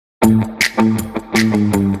You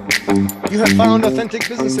have found Authentic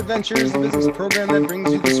Business Adventures, the business program that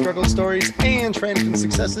brings you the struggle stories and triumphant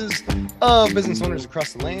successes of business owners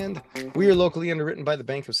across the land. We are locally underwritten by the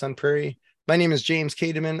Bank of Sun Prairie. My name is James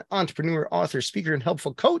Kademan, entrepreneur, author, speaker, and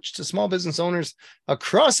helpful coach to small business owners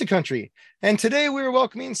across the country. And today we are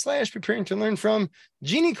welcoming / preparing to learn from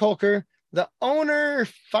Jeannie Kolker, the owner,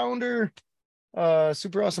 founder,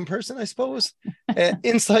 super awesome person, I suppose, at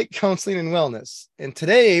Insight Counseling and Wellness. And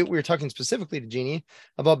today we're talking specifically to Jeannie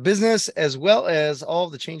about business as well as all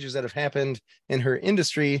the changes that have happened in her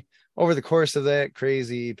industry over the course of that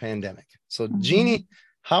crazy pandemic. So Jeannie,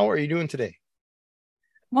 how are you doing today?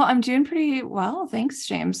 Well, I'm doing pretty well. Thanks,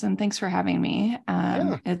 James. And thanks for having me.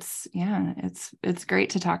 It's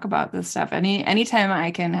great to talk about this stuff. Anytime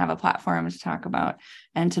I can have a platform to talk about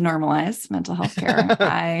and to normalize mental health care,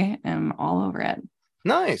 I am all over it.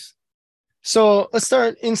 Nice. So let's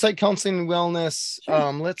start Insight Counseling and Wellness.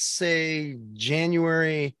 Sure. Let's say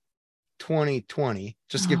January 2020,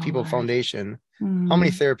 just to give people a foundation. How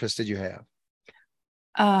many therapists did you have?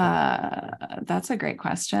 That's a great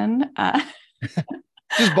question.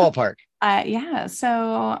 Just ballpark. Yeah.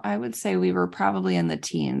 So I would say we were probably in the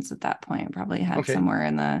teens at that point, probably had somewhere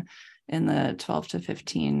in the 12 to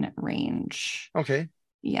 15 range. Okay.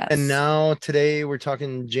 Yes. And now today we're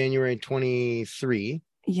talking January 23.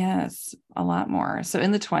 Yes, a lot more. So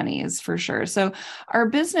in the 20s for sure. So our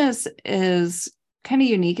business is kind of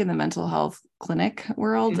unique in the mental health clinic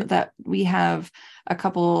world that we have a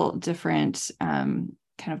couple different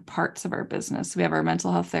kind of parts of our business. We have our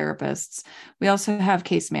mental health therapists. We also have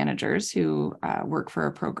case managers who work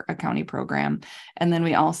for a county program. And then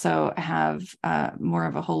we also have more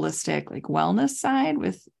of a holistic like wellness side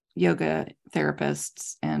with yoga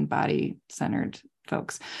therapists and body-centered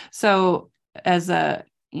folks. So as a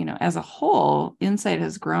whole, Insight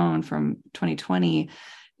has grown from 2020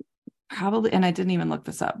 probably, and I didn't even look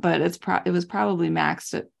this up, but it was probably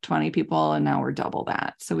maxed at 20 people, and now we're double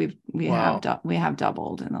that. So we have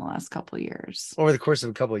doubled in the last couple of years. Over the course of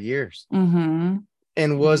a couple of years. Mm-hmm.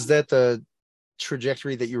 And was that the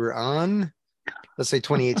trajectory that you were on? Let's say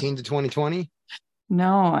 2018 to 2020?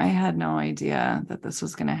 No, I had no idea that this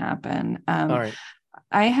was going to happen. All right.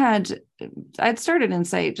 I'd started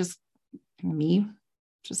Insight just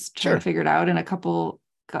trying to figure it out, and a couple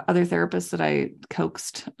other therapists that I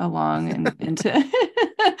coaxed along and into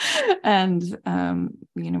and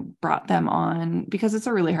brought them on, because it's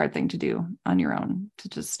a really hard thing to do on your own. To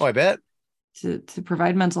just I bet to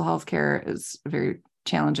provide mental health care is a very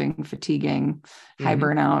challenging, fatiguing, high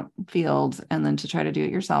burnout field, and then to try to do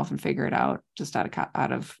it yourself and figure it out just out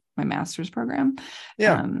of my master's program.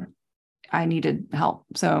 I needed help,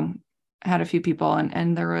 so I had a few people,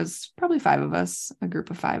 and there was probably 5 of us, a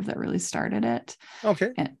group of 5 that really started it.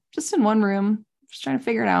 Okay. And just in one room, just trying to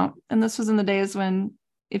figure it out. And this was in the days when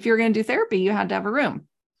if you were going to do therapy, you had to have a room.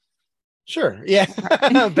 Sure. Yeah.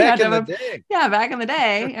 Back in the day. Yeah. Back in the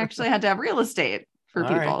day, you actually had to have real estate for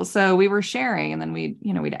people. Right. So we were sharing, and then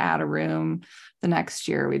we'd add a room the next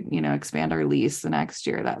year. We'd, expand our lease the next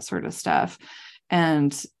year, that sort of stuff.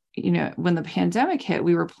 And when the pandemic hit,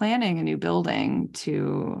 we were planning a new building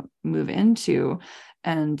to move into.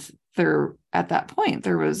 And at that point,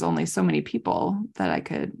 there was only so many people that I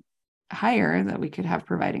could hire that we could have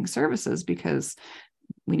providing services, because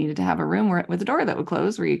we needed to have a room with a door that would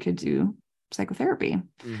close where you could do psychotherapy.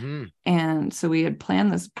 Mm-hmm. And so we had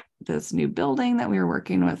planned this new building that we were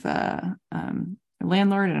working with a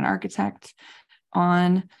landlord and an architect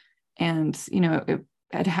on. And,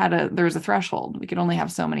 there was a threshold. We could only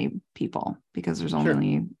have so many people because there's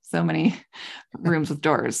only so many rooms with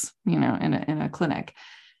doors, in a clinic.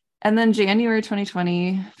 And then January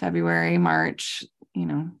 2020, February, March,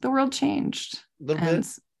 the world changed. A little bit.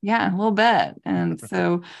 Yeah, a little bit. And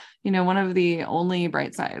so, one of the only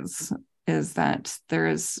bright sides is that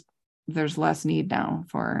there's less need now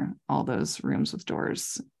for all those rooms with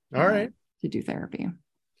doors. All right. To do therapy.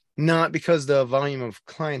 Not because the volume of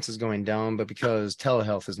clients is going down, but because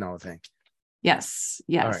telehealth is now a thing. Yes.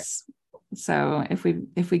 Right. So if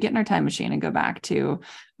we get in our time machine and go back to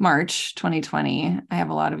March 2020, I have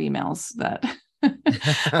a lot of emails that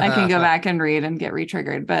I can go back and read and get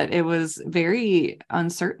re-triggered, but it was very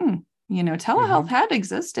uncertain. Telehealth had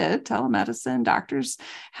existed, telemedicine, doctors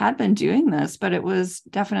had been doing this, but it was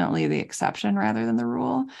definitely the exception rather than the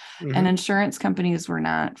rule. And insurance companies were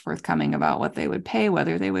not forthcoming about what they would pay,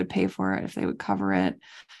 whether they would pay for it, if they would cover it.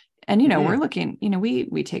 And, we're looking,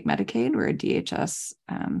 we take Medicaid, we're a DHS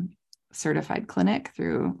certified clinic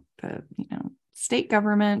through the, state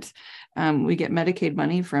government. We get Medicaid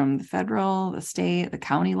money from the federal, the state, the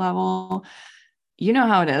county level. you know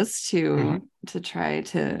how it is Mm-hmm. to try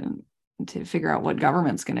to figure out what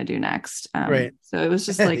government's going to do next. Right. So it was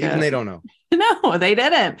just like Even they don't know. no, they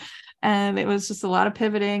didn't. And it was just a lot of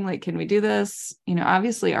pivoting. Like, can we do this? You know,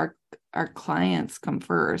 obviously our clients come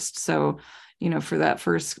first. So, you know, for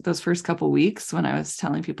those first couple of weeks when I was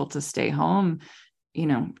telling people to stay home, you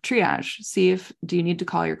know, triage, see do you need to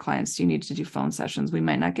call your clients? Do you need to do phone sessions? We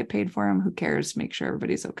might not get paid for them. Who cares? Make sure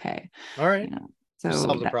everybody's okay. All right. You know, so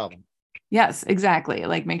solve the problem. Yes, exactly.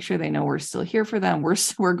 Like, make sure they know we're still here for them.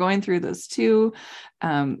 We're going through this too.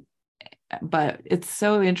 But it's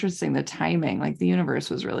so interesting, the timing, like the universe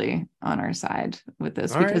was really on our side with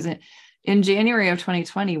this. All because right. in January of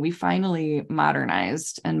 2020, we finally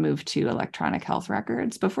modernized and moved to electronic health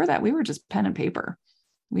records. Before that, we were just pen and paper.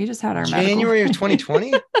 We just had our January of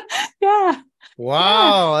 2020. Yeah.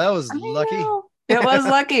 Wow. Yeah. That was lucky. It was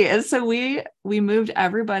lucky. And so we moved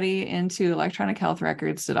everybody into electronic health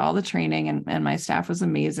records, did all the training, and my staff was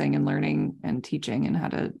amazing in learning and teaching and how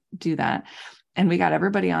to do that. And we got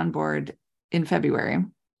everybody on board in February.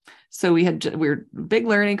 So we're big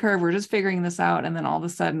learning curve. We're just figuring this out. And then all of a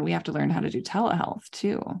sudden we have to learn how to do telehealth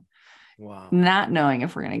too. Wow. Not knowing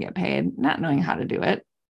if we're going to get paid, not knowing how to do it.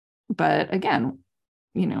 But again,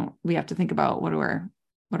 you know, we have to think about what do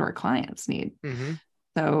our clients need. Mm-hmm.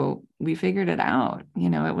 So we figured it out. You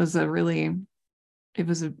know, it was an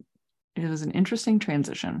interesting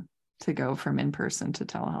transition to go from in-person to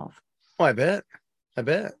telehealth. Oh, I bet.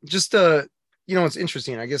 Just, you know, it's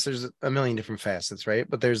interesting. I guess there's a million different facets, right?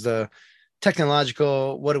 But there's the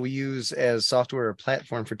technological, what do we use as software or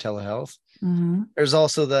platform for telehealth? Mm-hmm. There's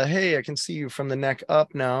also hey, I can see you from the neck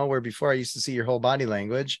up now, where before I used to see your whole body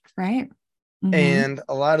language. Right. Mm-hmm. And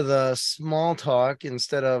a lot of the small talk,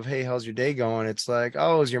 instead of, hey, how's your day going? It's like,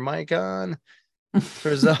 oh, is your mic on?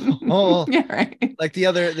 There's a whole, yeah, right. like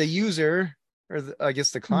the user, or I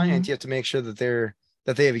guess the client, you have to make sure that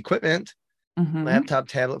they have equipment, laptop,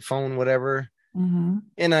 tablet, phone, whatever. And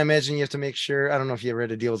I imagine you have to make sure, I don't know if you ever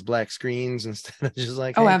had to deal with black screens instead of just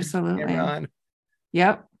like, oh, hey, absolutely. On.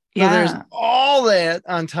 Yep. So there's all that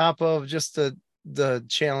on top of just the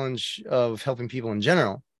challenge of helping people in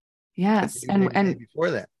general. Yes. And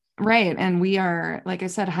before that. Right. And we are, like I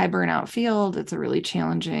said, high burnout field. It's a really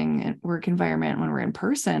challenging work environment when we're in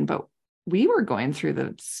person, but we were going through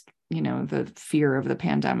the fear of the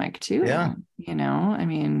pandemic too. Yeah. You know, I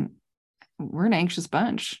mean, we're an anxious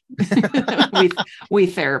bunch. we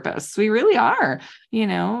therapists, we really are, you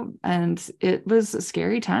know, and it was a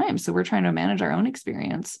scary time. So we're trying to manage our own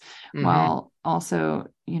experience while also,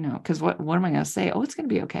 you know, because what am I going to say? Oh, it's going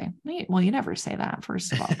to be okay. Well, you never say that,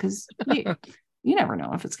 first of all, because you never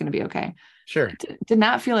know if it's going to be okay. Sure. Did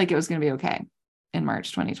not feel like it was going to be okay in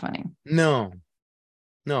March 2020. No,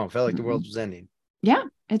 it felt like the world was ending. Yeah,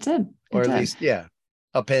 it did. Or at least,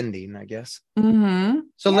 upending, I guess.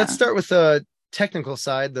 So let's start with the technical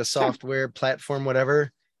side, the software platform,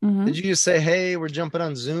 whatever. Did you just say, hey, we're jumping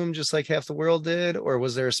on Zoom just like half the world did? Or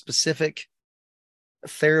was there a specific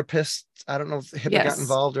therapist? I don't know if HIPAA got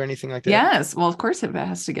involved or anything like that. Yes. Well, of course HIPAA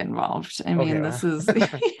has to get involved. I mean, this is, So,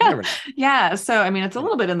 I mean, it's a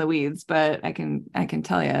little bit in the weeds, but I can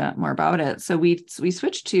tell you more about it. So we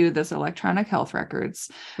switched to this electronic health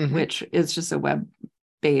records, which is just a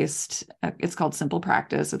web-based, it's called Simple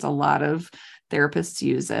Practice. It's a lot of therapists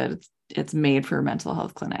use it. It's made for mental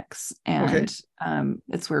health clinics, and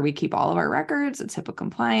it's where we keep all of our records. It's HIPAA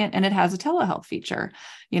compliant, and it has a telehealth feature.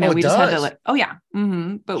 You know, we just had to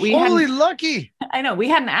but we holy lucky. I know we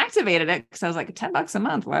hadn't activated it because I was like $10 a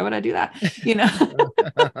month. Why would I do that? You know,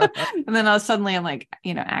 and then I'm like,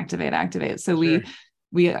 you know, activate. So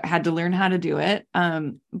we had to learn how to do it.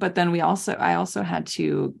 But then I also had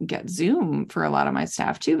to get Zoom for a lot of my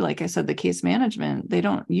staff too. Like I said, the case management, they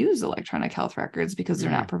don't use electronic health records because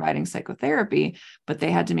they're not providing psychotherapy, but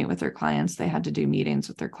they had to meet with their clients. They had to do meetings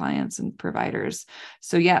with their clients and providers.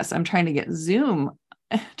 So yes, I'm trying to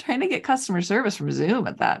get customer service from Zoom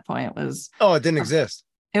at that point it didn't exist.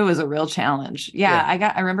 It was a real challenge.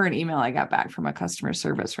 Yeah. I remember an email I got back from a customer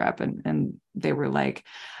service rep and they were like,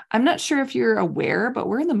 I'm not sure if you're aware, but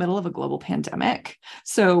we're in the middle of a global pandemic.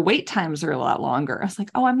 So wait times are a lot longer. I was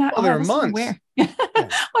like, oh, I'm not there are months. Aware. Well,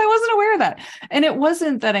 I wasn't aware of that. And it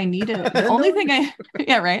wasn't that I needed it. The only thing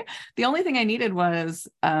The only thing I needed was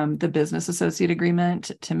the business associate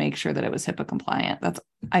agreement to make sure that it was HIPAA compliant.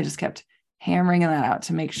 I just kept hammering that out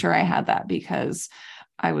to make sure I had that because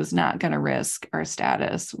I was not going to risk our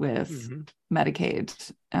status with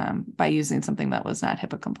Medicaid by using something that was not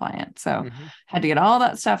HIPAA compliant. So had to get all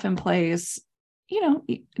that stuff in place. You know,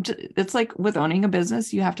 it's like with owning a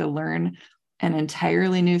business, you have to learn an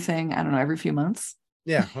entirely new thing. I don't know, every few months.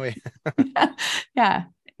 Yeah. Yeah.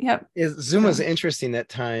 Yep. Zoom was interesting that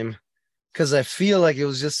time because I feel like it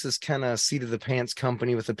was just this kind of seat of the pants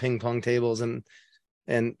company with the ping pong tables and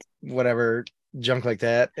whatever junk like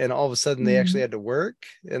that. And all of a sudden they actually had to work,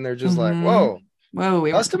 and they're just like, whoa, we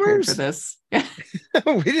weren't prepared for this.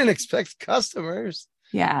 We didn't expect customers.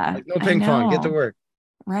 Yeah. Like, no ping pong, get to work.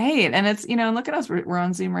 Right. And it's, and look at us, we're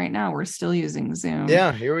on Zoom right now. We're still using Zoom.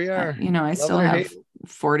 Yeah, here we are. I still have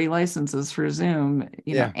 40 licenses for Zoom,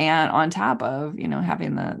 and on top of,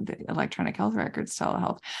 having the electronic health records,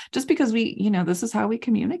 telehealth, just because this is how we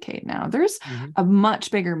communicate now. There's a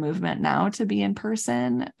much bigger movement now to be in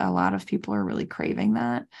person. A lot of people are really craving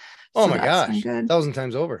that. Oh my gosh, 1,000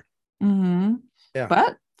 times over. Mm-hmm. Yeah.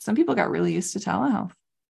 But some people got really used to telehealth.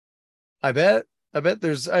 I bet I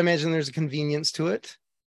imagine there's a convenience to it.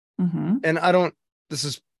 Mm-hmm. And this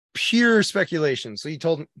is pure speculation, so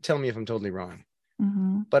tell me if I'm totally wrong.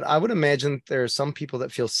 Mm-hmm. But I would imagine there are some people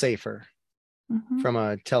that feel safer from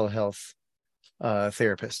a telehealth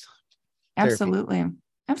therapist. Absolutely. Therapy.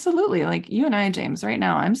 Absolutely. Like you and I, James, right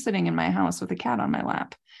now, I'm sitting in my house with a cat on my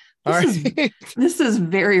lap. This is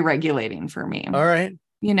very regulating for me. All right.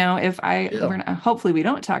 If hopefully we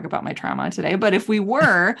don't talk about my trauma today, but if we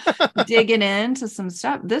were digging into some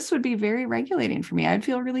stuff, this would be very regulating for me. I'd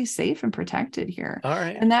feel really safe and protected here. All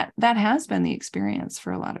right. And that has been the experience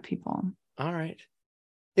for a lot of people. All right.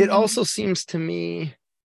 It also seems to me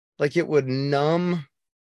like it would numb.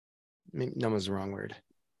 Maybe numb is the wrong word.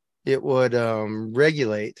 It would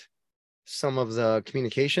regulate some of the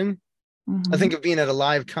communication. I think of being at a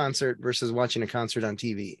live concert versus watching a concert on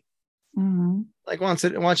TV. Like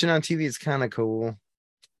watching on TV is kind of cool,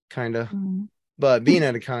 but being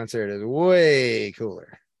at a concert is way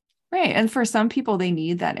cooler. Right. And for some people, they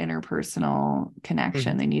need that interpersonal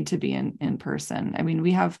connection. They need to be in person. I mean,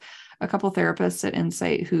 we have a couple therapists at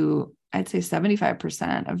Insight who I'd say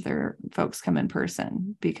 75% of their folks come in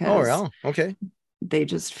person because they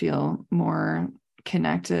just feel more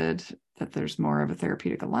connected, that there's more of a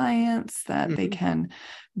therapeutic alliance, that they can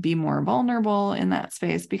be more vulnerable in that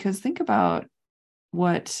space. Because think about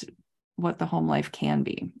what the home life can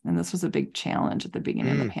be. And this was a big challenge at the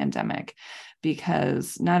beginning of the pandemic,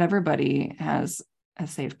 because not everybody has a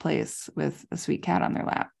safe place with a sweet cat on their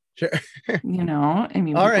lap. Sure. I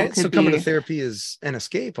mean, all right. So coming to therapy is an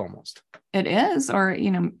escape almost. It is, or,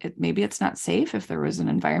 maybe it's not safe if there was an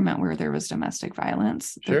environment where there was domestic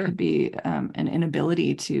violence. Sure. There could be an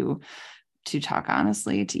inability to talk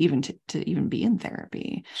honestly, to even be in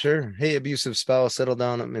therapy. Sure. Hey, abusive spouse, settle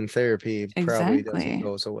down. I'm in therapy. Probably doesn't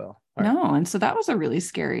go so well. No. And so that was a really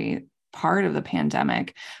scary part of the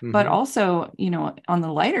pandemic, but also, on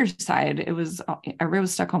the lighter side, everybody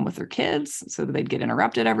was stuck home with their kids, so they'd get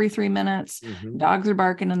interrupted every 3 minutes. Dogs are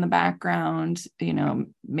barking in the background.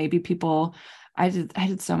 Maybe people, I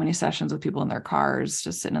did so many sessions with people in their cars,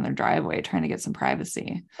 just sitting in their driveway, trying to get some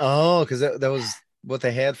privacy. Oh, because that was what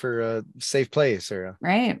they had for a safe place or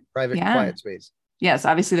a private quiet space. Yes,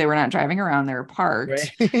 obviously they were not driving around; they were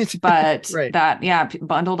parked. Right. But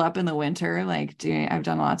bundled up in the winter. Like, I've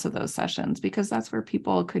done lots of those sessions because that's where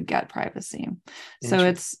people could get privacy. So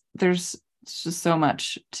there's just so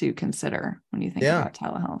much to consider when you think about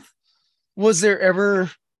telehealth. Was there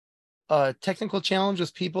ever a technical challenge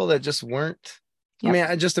with people that just weren't? Yep. I mean,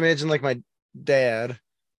 I just imagine like my dad,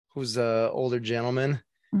 who's an older gentleman.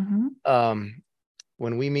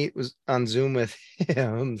 When we meet on Zoom with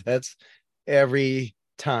him, that's every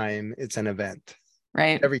time it's an event,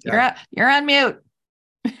 right? Every time you're on mute.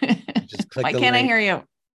 Just click. Why can't I hear you?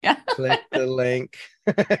 Yeah. Click the link.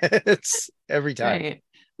 It's every time. Right.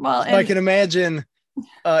 Well, so I can imagine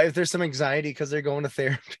if there's some anxiety because they're going to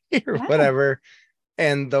therapy or whatever,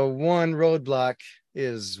 and the one roadblock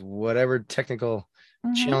is whatever technical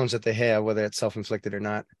challenge that they have, whether it's self-inflicted or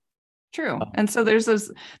not. True. And so there's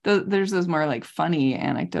those more like funny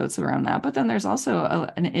anecdotes around that, but then there's also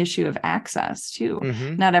an issue of access too.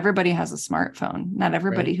 Not everybody has a smartphone. Not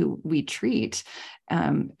everybody who we treat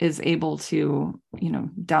is able to,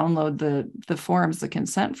 download the forms, the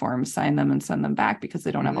consent forms, sign them and send them back because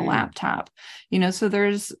they don't have a laptop,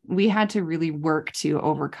 so we had to really work to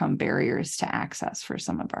overcome barriers to access for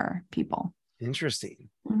some of our people. Interesting.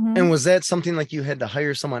 And was that something like you had to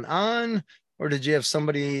hire someone on? Or did you have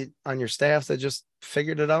somebody on your staff that just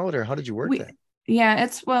figured it out, or how did you work that? Yeah,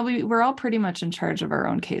 we're all pretty much in charge of our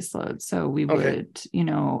own caseload. So we would,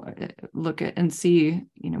 look at and see,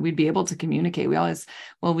 we'd be able to communicate. We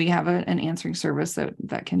have an answering service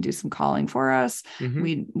that can do some calling for us.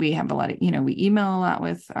 We have a lot of, we email a lot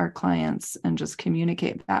with our clients and just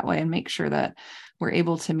communicate that way and make sure that we're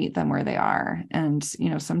able to meet them where they are. And,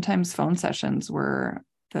 sometimes phone sessions were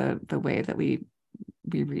the way that we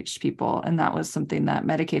we reached people. And that was something that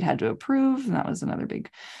Medicaid had to approve. And that was another big,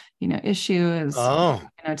 issue is,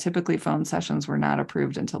 typically phone sessions were not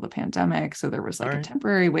approved until the pandemic. So there was like a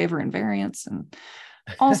temporary waiver and variance and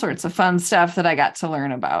all sorts of fun stuff that I got to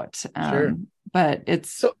learn about. But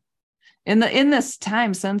it's in this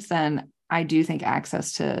time since then, I do think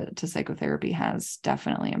access to psychotherapy has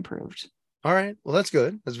definitely improved. All right. Well, that's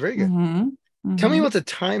good. That's very good. Tell me about the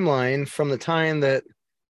timeline from the time that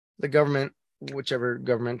the government, whichever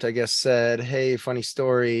government, I guess, said, hey, funny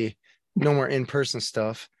story, no more in-person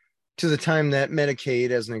stuff, to the time that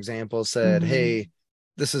Medicaid, as an example, said, hey,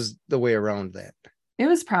 this is the way around that. It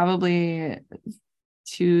was probably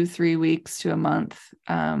 2-3 weeks to a month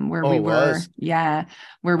where we were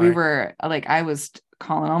like, I was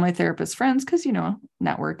calling all my therapist friends because,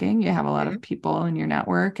 networking, you have a lot of people in your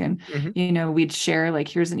network and, we'd share like,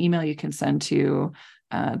 here's an email you can send to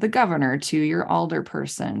the governor, to your alder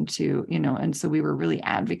person, to, and so we were really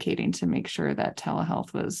advocating to make sure that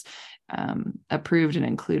telehealth was approved and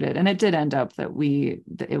included. And it did end up that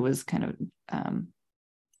it was kind of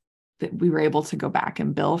that we were able to go back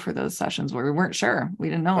and bill for those sessions where we weren't sure. We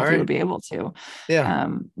didn't know if we would be able to. Yeah.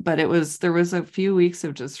 But there was a few weeks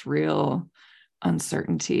of just real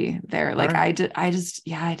uncertainty there. Like I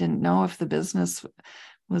didn't know if the business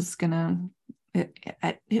was gonna,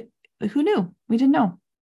 who knew? We didn't know.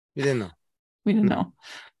 You didn't know. We didn't know.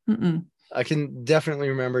 Mm-mm. I can definitely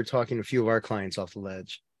remember talking to a few of our clients off the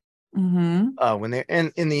ledge. When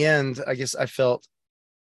and in the end, I guess I felt,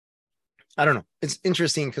 I don't know. It's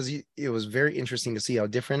interesting because it was very interesting to see how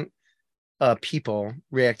different people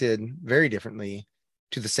reacted very differently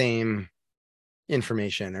to the same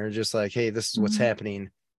information, or just like, hey, this is what's happening.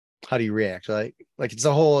 How do you react? Like it's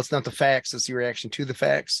not the facts, it's the reaction to the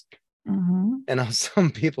facts. And how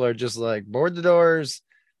some people are just like, board the doors,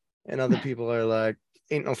 and other people are like,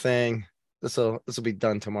 ain't no thing. This will be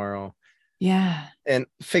done tomorrow. Yeah. And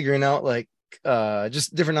figuring out like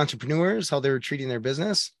just different entrepreneurs, how they were treating their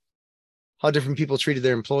business, how different people treated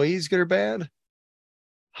their employees, good or bad.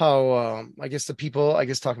 How I guess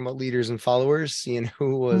talking about leaders and followers, seeing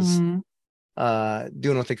who was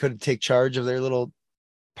doing what they could to take charge of their little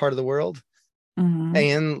part of the world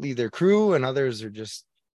and lead their crew, and others are just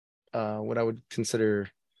what I would consider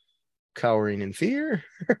cowering in fear,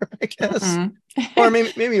 I guess. Or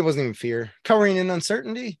maybe it wasn't even fear, cowering in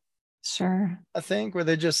uncertainty. Sure. I think where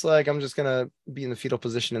they're just like, I'm just gonna be in the fetal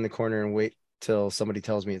position in the corner and wait till somebody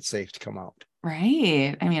tells me it's safe to come out.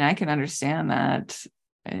 Right. I mean, I can understand that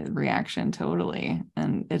reaction totally.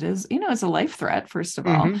 And it is, it's a life threat, first of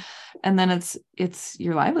all. And then it's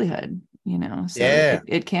your livelihood, so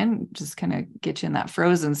it can just kind of get you in that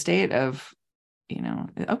frozen state of,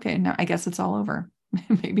 okay, now I guess it's all over.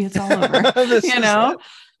 Maybe it's all over,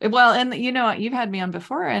 Well, and you've had me on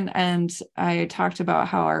before, and I talked about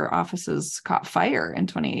how our offices caught fire in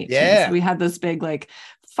 2018. Yeah. So we had this big like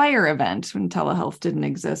fire event when telehealth didn't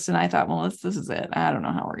exist, and I thought, well, this is it. I don't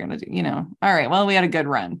know how we're gonna do. All right. Well, we had a good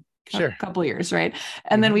run. A couple of years, right?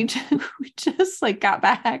 And then we just like got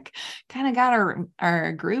back, kind of got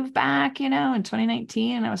our groove back, in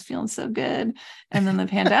 2019. I was feeling so good, and then the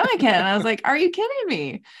pandemic hit, and I was like, "Are you kidding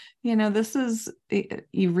me?" This is,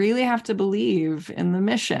 you really have to believe in the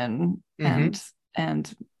mission, and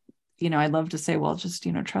I'd love to say, well, just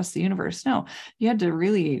trust the universe. No, you had to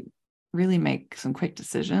really, really make some quick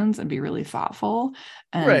decisions and be really thoughtful,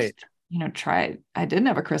 and try. I didn't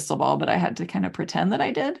have a crystal ball, but I had to kind of pretend that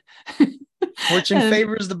I did. Fortune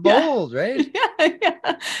favors the bold, right?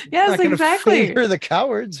 Yeah. Yes, exactly. Favor the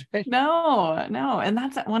cowards, right? No. And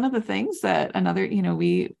that's one of the things that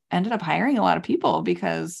we ended up hiring a lot of people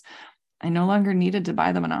because I no longer needed to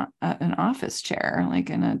buy them an office chair, like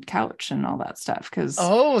in a couch and all that stuff.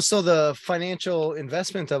 So the financial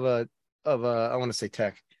investment of a I want to say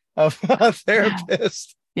tech of a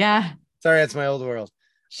therapist. Yeah. Sorry, that's my old world.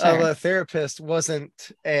 Sure. A therapist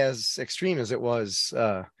wasn't as extreme as it was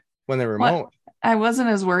when they're remote. Well, I wasn't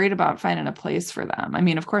as worried about finding a place for them. I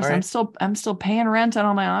mean, of course, I'm still paying rent on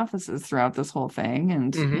all my offices throughout this whole thing,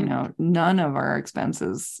 and none of our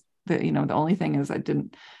expenses. The only thing is I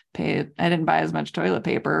didn't buy as much toilet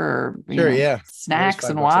paper or snacks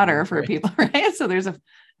and water for people, right? So there's a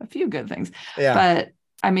few good things, but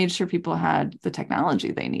I made sure people had the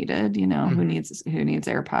technology they needed, who needs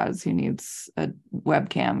AirPods, who needs a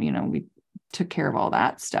webcam, we took care of all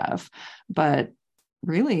that stuff. But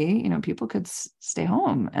really, people could stay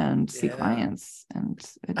home and see clients. And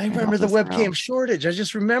I remember the webcam shortage. I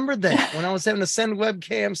just remembered that when I was having to send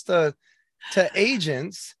webcams to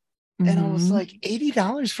agents, and I was like,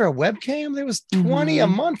 $80 for a webcam? There was 20 a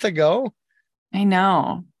month ago. I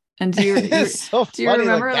know. And do you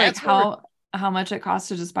remember like how how much it costs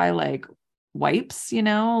to just buy like wipes,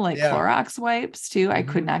 like Clorox wipes too. I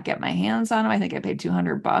could not get my hands on them. I think I paid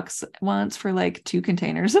 $200 once for like 2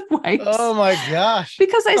 containers of wipes. Oh my gosh.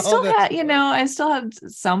 Because I still I still had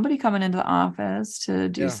somebody coming into the office to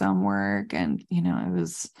do some work. And, it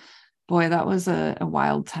was, boy, that was a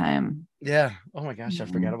wild time. Yeah. Oh my gosh. I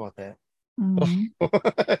forgot about that. Mm-hmm.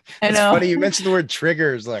 It's funny. You mentioned the word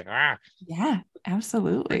triggers, like, yeah,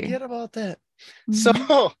 absolutely. Forget about that.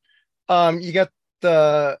 So, you got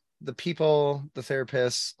the people, the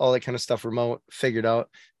therapists, all that kind of stuff remote, figured out,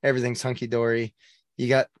 everything's hunky-dory. You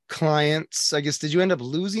got clients. I guess, did you end up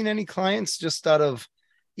losing any clients just out of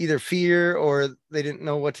either fear or they didn't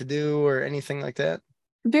know what to do or anything like that?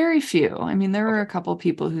 Very few. I mean, there were a couple of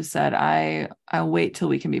people who said, I'll wait till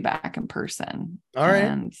we can be back in person. All right.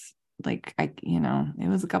 And like, it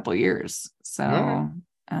was a couple of years. So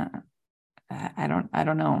I don't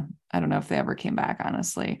know. I don't know if they ever came back,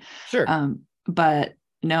 honestly. Sure. But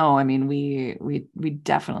no, I mean, we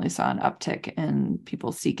definitely saw an uptick in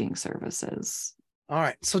people seeking services. All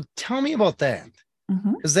right. So tell me about that.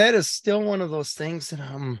 Because that is still one of those things that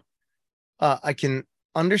I can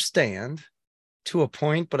understand to a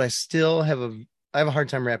point, but I still have a hard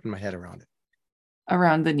time wrapping my head around it.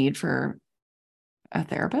 Around the need for a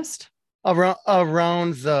therapist?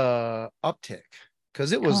 Around the uptick.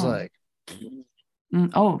 Because it was like,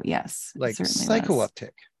 yes, like psycho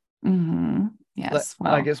uptick. Yes.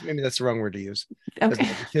 Well, I guess maybe that's the wrong word to use. Okay.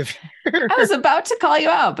 I was about to call you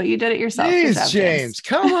out, but you did it yourself. Jeez, James,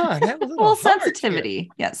 come on. That was a little sensitivity.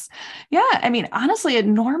 Yes. Yeah. I mean, honestly, it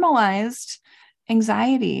normalized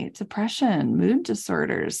anxiety, depression, mood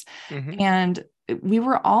disorders. And we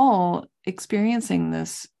were all experiencing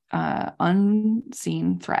this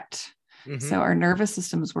unseen threat. So our nervous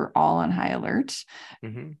systems were all on high alert.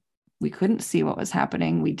 We couldn't see what was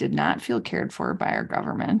happening. We did not feel cared for by our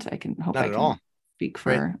government. I can speak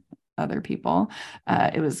for other people.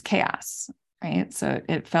 It was chaos, right? So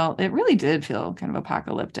it really did feel kind of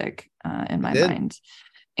apocalyptic in my mind.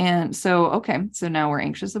 And so now we're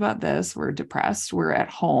anxious about this. We're depressed. We're at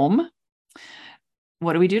home.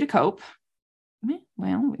 What do we do to cope?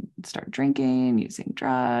 Well, we start drinking, using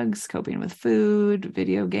drugs, coping with food,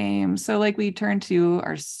 video games. So like we turn to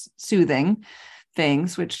our soothing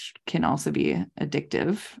things, which can also be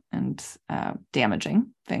addictive and damaging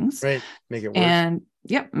things. Right. Make it worse. And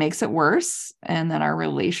makes it worse. And then our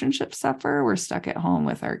relationships suffer. We're stuck at home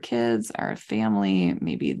with our kids, our family.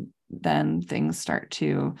 Maybe then things start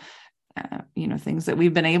to, things that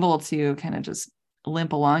we've been able to kind of just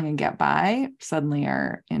limp along and get by suddenly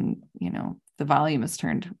are in, the volume is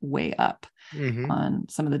turned way up on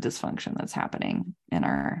some of the dysfunction that's happening in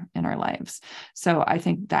our lives. So I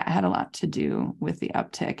think that had a lot to do with the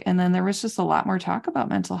uptick. And then there was just a lot more talk about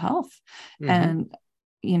mental health. And,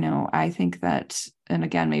 I think that, and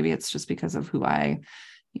again, maybe it's just because of who I,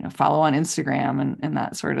 follow on Instagram and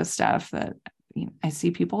that sort of stuff, that I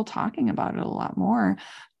see people talking about it a lot more,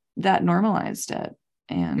 that normalized it.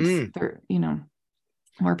 And there,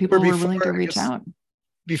 more people were willing to reach out.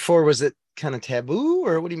 Before, was it kind of taboo,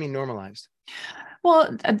 or what do you mean normalized?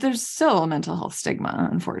 Well, there's still a mental health stigma,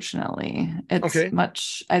 unfortunately. I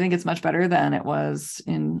think it's much better than it was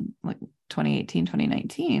in like 2018,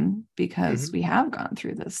 2019, because we have gone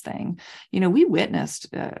through this thing. We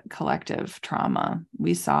witnessed collective trauma.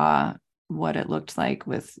 We saw what it looked like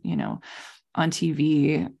with, on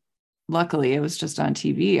TV. Luckily, it was just on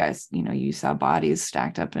TV. You saw bodies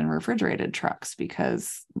stacked up in refrigerated trucks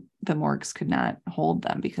because the morgues could not hold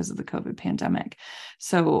them because of the COVID pandemic.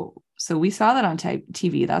 So we saw that on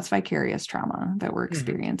TV. That's vicarious trauma that we're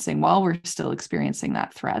experiencing while we're still experiencing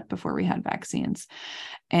that threat before we had vaccines.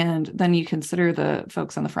 And then you consider the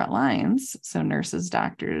folks on the front lines. So nurses,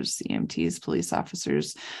 doctors, EMTs, police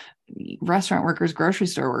officers, restaurant workers, grocery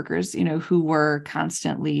store workers, who were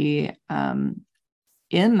constantly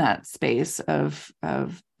in that space of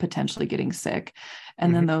potentially getting sick.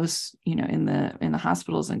 And then those, in the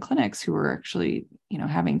hospitals and clinics who were actually,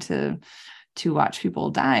 having to watch people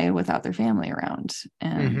die without their family around.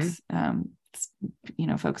 And,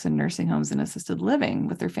 folks in nursing homes and assisted living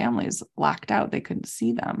with their families locked out. They couldn't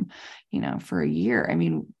see them, for a year. I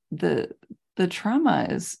mean, the trauma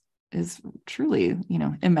is truly,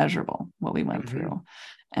 immeasurable, what we went through.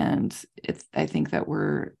 And I think that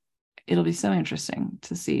it'll be so interesting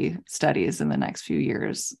to see studies in the next few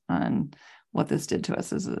years on what this did to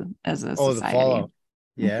us as a society. The fallout.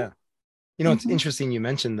 Yeah. It's interesting you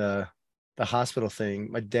mentioned the hospital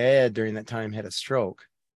thing. My dad during that time had a stroke.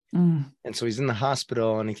 And so he's in the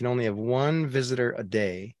hospital and he can only have one visitor a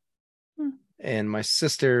day. And my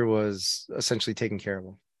sister was essentially taking care of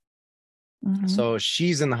him. So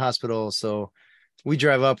she's in the hospital. So we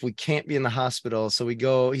drive up, we can't be in the hospital. So we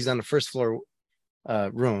go, he's on the first floor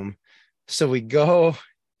room. So we go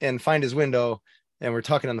and find his window, and we're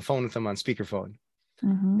talking on the phone with him on speakerphone.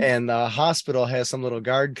 And the hospital has some little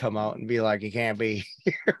guard come out and be like, you can't be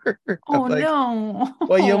here. Oh, like, no.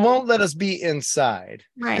 Well, you won't let us be inside.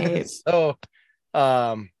 Right. So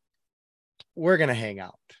we're going to hang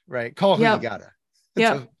out, right? Call who you gotta.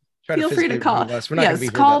 Yeah. Feel free to call. Us. We're not gonna be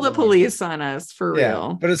here call the police on us for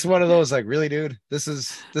real. But it's one of those like, really, dude, this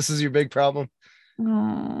is your big problem.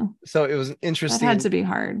 Oh, so it was an interesting. That had to be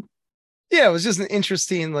hard. Yeah, it was just an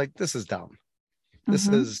interesting, like, this is dumb. This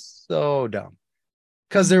is so dumb.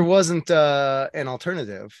 Because there wasn't an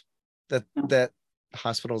alternative that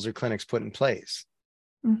hospitals or clinics put in place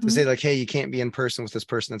to say, like, hey, you can't be in person with this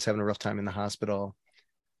person that's having a rough time in the hospital.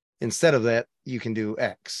 Instead of that, you can do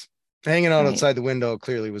X. Hanging out outside the window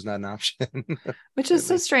clearly was not an option. Which is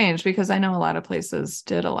so strange, because I know a lot of places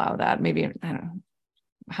did allow that. Maybe, I don't know,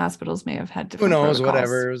 hospitals may have had different protocols.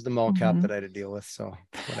 Whatever. It was the mall cop that I had to deal with. So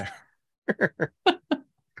whatever.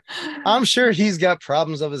 I'm sure he's got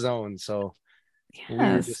problems of his own. So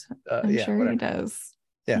yes, I'm sure whatever. He does.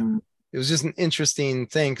 Yeah. It was just an interesting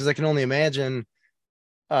thing, because I can only imagine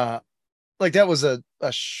like that was a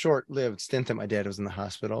short-lived stint that my dad was in the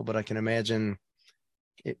hospital, but I can imagine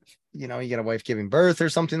if you got a wife giving birth or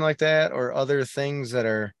something like that, or other things that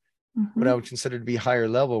are what I would consider to be higher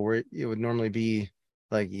level, where it would normally be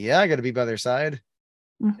like, I got to be by their side,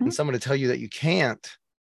 and someone to tell you that you can't,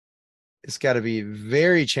 it's got to be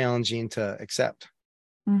very challenging to accept.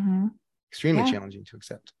 Extremely challenging to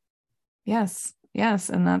accept. Yes.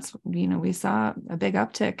 And that's, we saw a big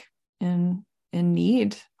uptick in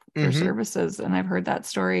need for services. And I've heard that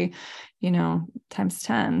story, times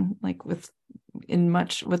 10, like with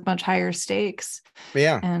much higher stakes.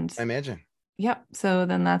 Yeah. And I imagine. Yep. So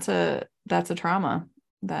then that's a trauma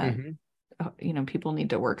that, people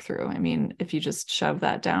need to work through. I mean, if you just shove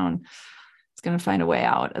that down, it's going to find a way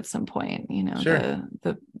out at some point,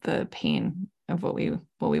 the pain of what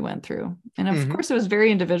we went through. And of course it was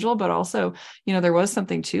very individual, but also, there was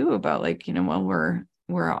something too about like, well,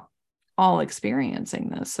 we're all experiencing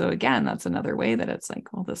this. So again, that's another way that it's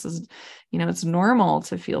like, well, this is, it's normal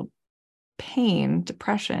to feel pain,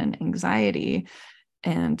 depression, anxiety.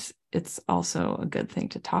 And it's also a good thing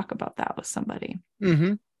to talk about that with somebody.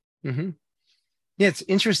 Yeah, it's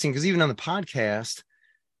interesting because even on the podcast,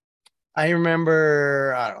 I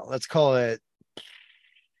remember, I don't know, let's call it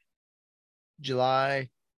July,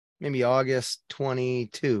 maybe August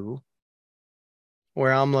 22,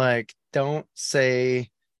 where I'm like, don't say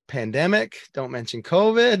pandemic, don't mention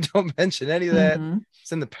COVID, don't mention any of that.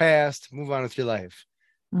 It's in the past, move on with your life.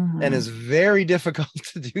 And it's very difficult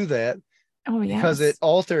to do that because it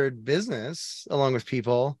altered business along with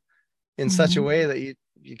people in such a way that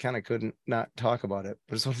you kind of couldn't not talk about it.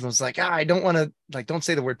 But it's one of those like, I don't want to, like, don't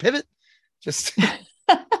say the word pivot. Just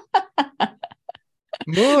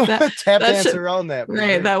move, tap dance around that.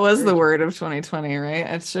 Right. That was the word of 2020, right?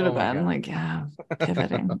 It should have been like,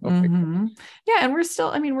 pivoting. Yeah. And we're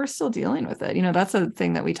still dealing with it. That's a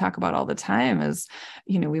thing that we talk about all the time is,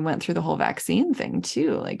 we went through the whole vaccine thing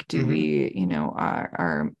too. Like, do we,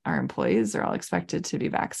 our employees are all expected to be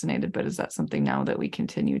vaccinated, but is that something now that we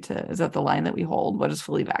continue to, is that the line that we hold? What does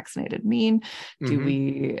fully vaccinated mean? Do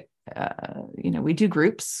we, we do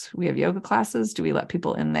groups, we have yoga classes. Do we let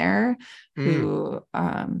people in there who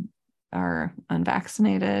are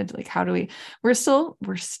unvaccinated? Like, how do we're still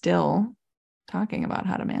talking about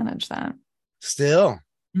how to manage that still.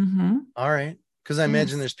 All right, because I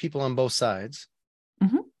imagine there's people on both sides,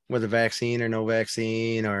 whether vaccine or no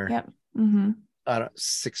vaccine, or I don't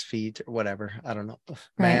 6 feet or whatever, I don't know,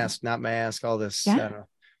 mask, not mask, all this. I don't know.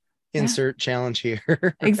 Insert challenge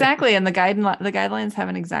here. Exactly. And the guidelines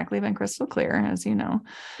haven't exactly been crystal clear, as you know.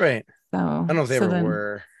 Right. So I don't know if they ever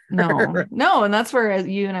were. No. And that's where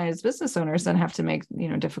you and I as business owners then have to make,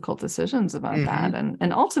 difficult decisions about that.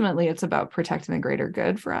 And ultimately it's about protecting the greater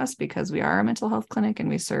good for us, because we are a mental health clinic and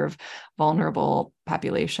we serve vulnerable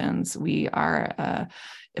populations. We are,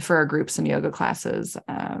 for our groups and yoga classes,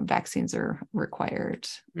 vaccines are required.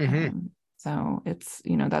 So it's,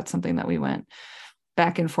 that's something that we went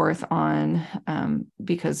back and forth on,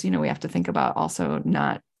 because, we have to think about also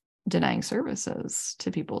not denying services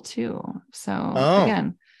to people too. So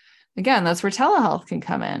again, that's where telehealth can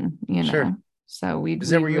come in, Sure. So is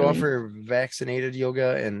that where you offer vaccinated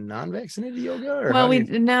yoga and non-vaccinated yoga? Or well,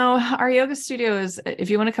 now our yoga studio is, if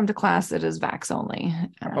you want to come to class, it is vax only.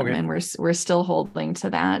 And we're still holding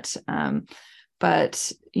to that.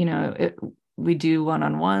 But, we do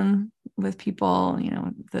one-on-one with people,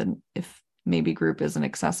 if maybe group isn't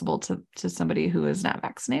accessible to somebody who is not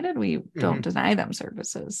vaccinated, we don't deny them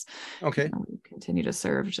services. Okay. We continue to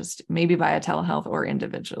serve just maybe via telehealth or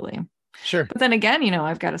individually. Sure. But then again,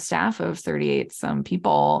 I've got a staff of 38 some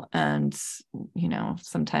people, and,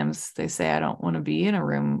 sometimes they say, I don't want to be in a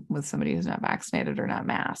room with somebody who's not vaccinated or not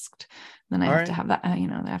masked. Then I have to have that, I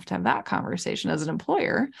have to have that conversation as an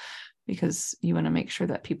employer, because you want to make sure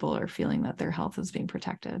that people are feeling that their health is being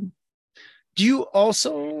protected. Do you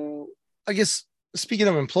also, I guess, speaking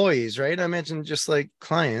of employees, right? I imagine just like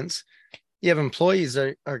clients, you have employees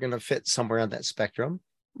that are going to fit somewhere on that spectrum,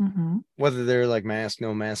 whether they're like mask,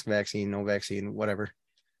 no mask, vaccine, no vaccine, whatever,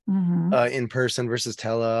 in person versus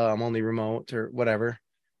tele, I'm only remote or whatever.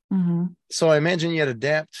 So I imagine you'd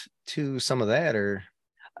adapt to some of that, or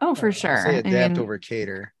for sure. I'll say adapt over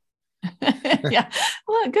cater. Yeah.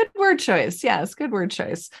 Well, good word choice. Yes. Good word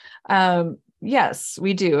choice. Yes,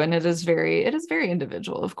 we do. And it is very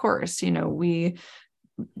individual, of course. When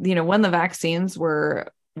the vaccines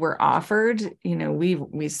were offered,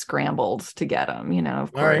 we scrambled to get them,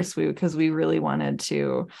 of course, because we really wanted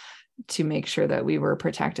to make sure that we were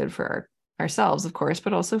protected for ourselves, of course,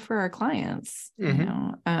 but also for our clients,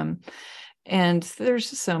 and there's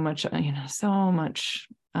just so much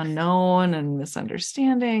unknown and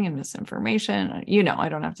misunderstanding and misinformation. I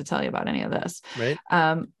don't have to tell you about any of this, right?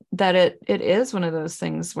 That it is one of those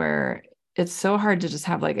things where it's so hard to just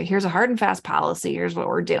have like here's a hard and fast policy, here's what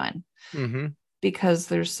we're doing, because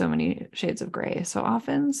there's so many shades of gray so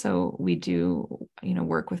often. So we do,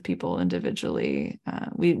 work with people individually.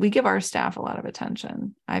 We give our staff a lot of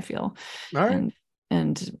attention, I feel, and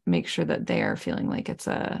make sure that they are feeling like it's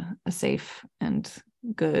a safe and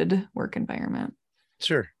good work environment.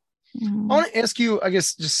 Sure. I want to ask you, I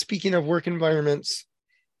guess, just speaking of work environments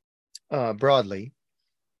broadly,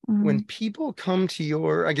 when people come to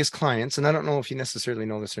your, I guess, clients, and I don't know if you necessarily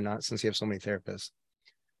know this or not, since you have so many therapists,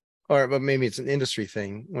 but maybe it's an industry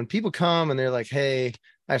thing. When people come and they're like, hey,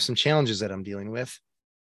 I have some challenges that I'm dealing with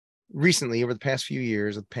recently over the past few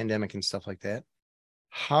years with the pandemic and stuff like that,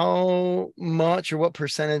 how much or what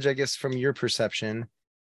percentage, I guess, from your perception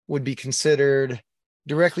would be considered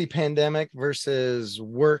directly pandemic versus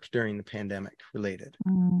work during the pandemic related?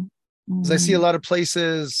 Because I see a lot of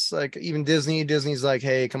places, like even Disney's like,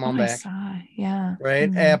 hey, come on back. Yeah.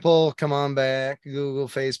 Right. Apple, come on back. Google,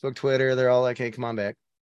 Facebook, Twitter, they're all like, hey, come on back.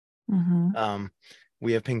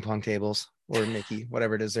 We have ping pong tables, or Mickey,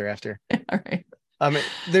 whatever it is they're after. All right.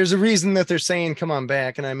 There's a reason that they're saying come on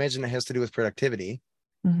back, and I imagine it has to do with productivity,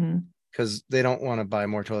 because they don't want to buy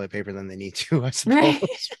more toilet paper than they need to, I suppose.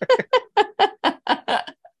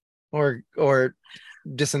 Right. or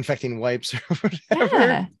disinfecting wipes or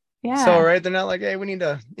whatever. Yeah. So they're not like, hey, we need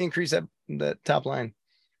to increase that top line.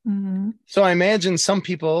 So I imagine some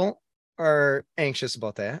people are anxious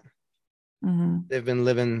about that. They've been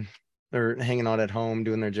living or hanging out at home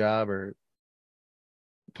doing their job or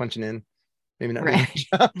punching in, maybe not doing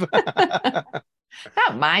their job.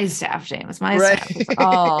 Not my staff, James. My staff is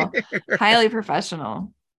all highly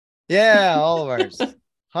professional. Yeah, all of ours.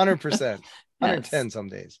 100%. 110 some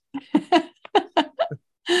days.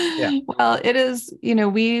 Yeah. Well, it is,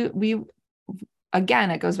 we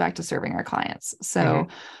again, it goes back to serving our clients. So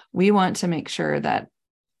we want to make sure that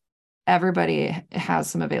everybody has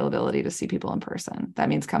some availability to see people in person. That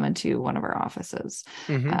means coming to one of our offices.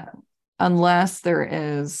 Unless there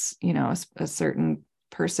is, a certain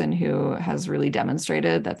person who has really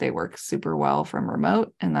demonstrated that they work super well from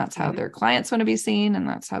remote, and that's how their clients want to be seen, and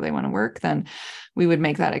that's how they want to work, then we would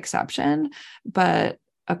make that exception. But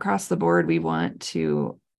across the board, we want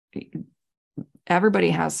to, everybody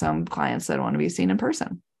has some clients that want to be seen in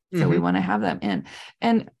person. So we want to have them in.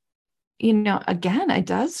 And, again, it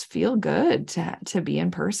does feel good to be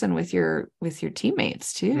in person with your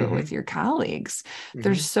teammates too, with your colleagues.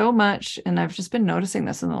 There's so much, and I've just been noticing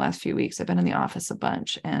this in the last few weeks. I've been in the office a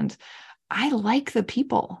bunch, and I like the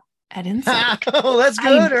people at Insight. Oh, that's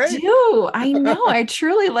good, right? I do. I know. I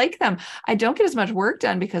truly like them. I don't get as much work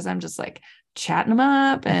done because I'm just like chatting them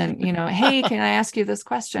up and, hey, can I ask you this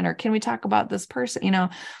question? Or can we talk about this person?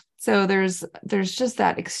 So there's just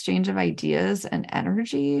that exchange of ideas and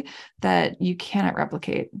energy that you cannot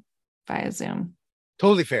replicate via Zoom.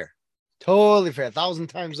 Totally fair. 1,000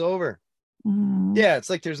 times over. Yeah.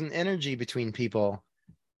 It's like there's an energy between people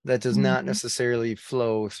that does not necessarily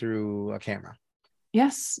flow through a camera.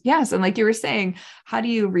 Yes. And like you were saying, how do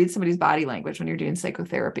you read somebody's body language when you're doing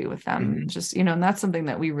psychotherapy with them? Just, and that's something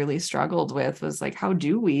that we really struggled with, was like, how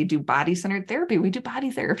do we do body-centered therapy? We do body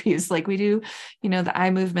therapies. Like we do, the eye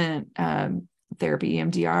movement therapy,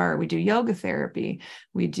 EMDR, we do yoga therapy,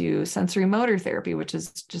 we do sensory motor therapy, which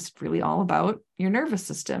is just really all about your nervous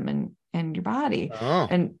system and in your body. Oh.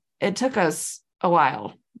 And it took us a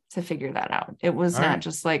while to figure that out. It was All not right.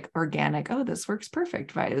 just like organic, oh, this works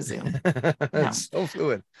perfect via Zoom. It's so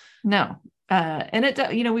fluid. No. And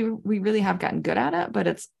it, you know, we really have gotten good at it,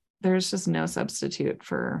 but there's just no substitute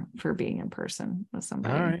for being in person with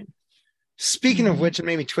somebody. All right. Speaking of which, it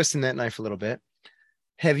made me twisting that knife a little bit.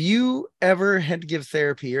 Have you ever had to give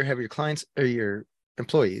therapy, or have your clients or your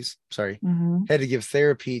employees, had to give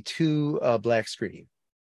therapy to a black screen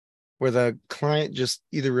where the client just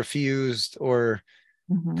either refused or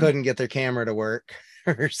couldn't get their camera to work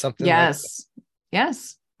or something? Yes. Like that?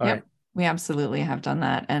 Yes. All yep. Right. We absolutely have done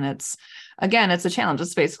that. And it's a challenge.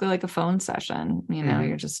 It's basically like a phone session. You know,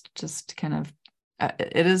 you're just kind of,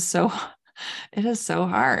 it is so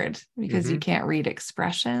hard because you can't read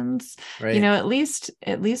expressions, right. You know, at least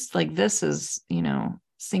like this is, you know,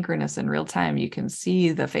 synchronous in real time. You can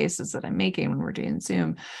see the faces that I'm making when we're doing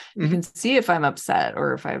Zoom. You can see if I'm upset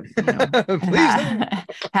or if I've, you know,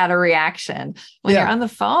 had a reaction. When you're on the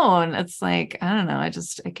phone, it's like, I don't know. I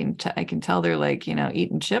can tell they're like, you know,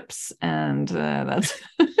 eating chips, and that's,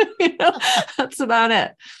 you know, that's about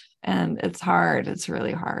it. And it's hard. It's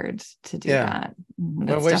really hard to do that.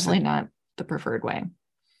 It's definitely not the preferred way.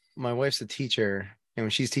 My wife's a teacher, and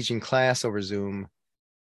when she's teaching class over Zoom,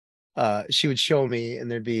 she would show me, and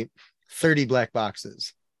there'd be 30 black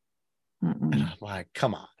boxes. And I'm like,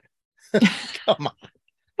 come on. Come on.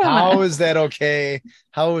 How is that okay?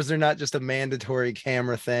 How is there not just a mandatory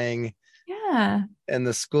camera thing? Yeah. And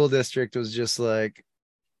the school district was just like,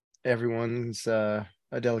 everyone's a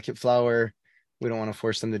delicate flower. We don't want to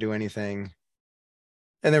force them to do anything.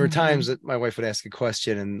 And there were times that my wife would ask a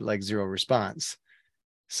question and like zero response.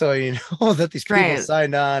 So, you know, that these people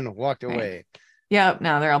signed on, walked away. Yep.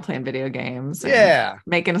 Now they're all playing video games.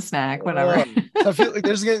 Making a snack, whatever. So I feel like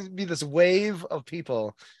there's going to be this wave of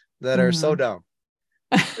people that are so dumb.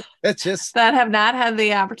 It's just that have not had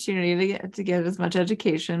the opportunity to get as much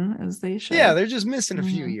education as they should. Yeah, they're just missing a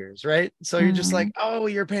few years, right? So you're just like, oh,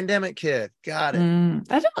 you're a pandemic kid. Got it.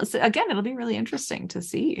 Again, it'll be really interesting to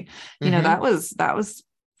see. You know, that was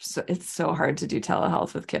so, it's so hard to do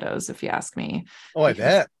telehealth with kiddos, if you ask me. Oh, I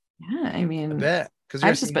bet. Yeah, I mean, I bet. Because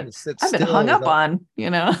I've been hung up on, you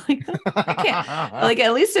know, like, I can't, like,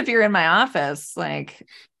 at least if you're in my office, like,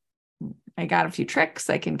 I got a few tricks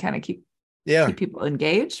I can kind of keep people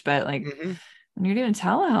engaged, but like when you're doing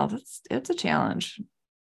telehealth, it's a challenge.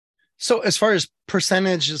 So as far as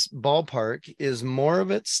percentages, ballpark, is more of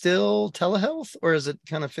it still telehealth, or is it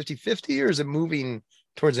kind of 50-50, or is it moving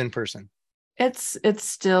towards in-person? It's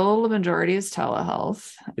still the majority is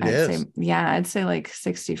telehealth. I'd say like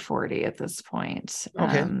 60-40 at this point.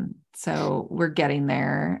 Okay. So we're getting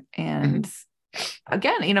there. And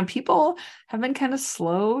again, you know, people have been kind of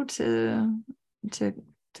slow to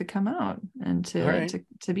come out and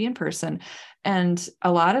to be in person. And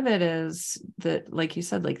a lot of it is that, like you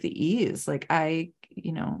said, like the ease, like I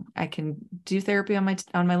can do therapy on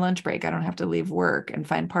my lunch break. I don't have to leave work and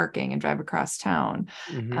find parking and drive across town.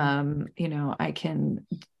 You know, I can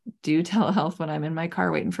do telehealth when I'm in my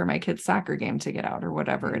car waiting for my kid's soccer game to get out or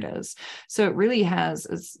whatever it is. So it really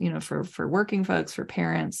has, you know, for working folks, for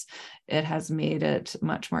parents, it has made it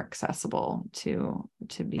much more accessible to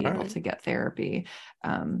be able to get therapy.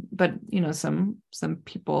 But, you know, some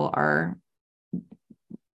people are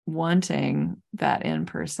wanting that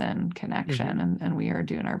in-person connection, and we are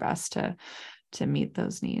doing our best to meet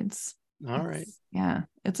those needs. All right.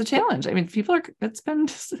 It's a challenge. I mean, it's been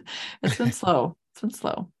slow. It's been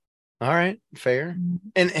slow. All right. Fair.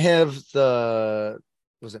 And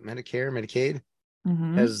was it Medicare, Medicaid?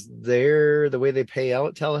 Has the way they pay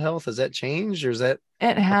out telehealth, has that changed, or is that?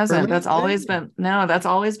 It hasn't. That's always been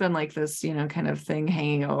like this, you know, kind of thing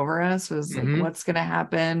hanging over us, was like, what's going to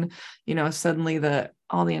happen? You know, suddenly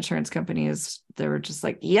all the insurance companies, they were just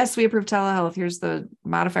like, yes, we approve telehealth. Here's the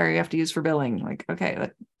modifier you have to use for billing. Like, okay,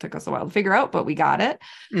 that took us a while to figure out, but we got it.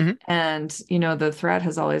 And, you know, the threat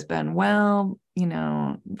has always been, well, you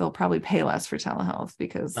know, they'll probably pay less for telehealth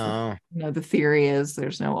because, you know, the theory is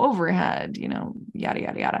there's no overhead, you know, yada,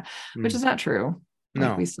 yada, yada, which is not true.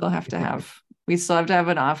 Like, we still have to have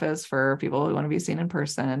an office for people who want to be seen in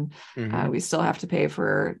person. We still have to pay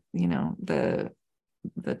for, you know, the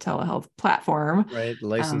telehealth platform, right?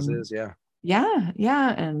 Licenses.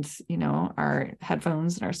 Yeah. And, you know, our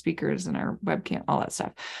headphones and our speakers and our webcam, all that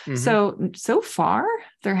stuff. So far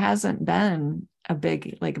there hasn't been a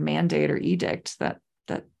big like mandate or edict that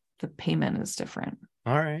the payment is different.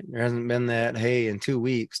 All right. There hasn't been that, hey, in 2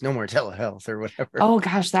 weeks, no more telehealth or whatever. Oh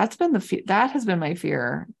gosh, that has been my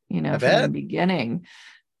fear, you know, from the beginning.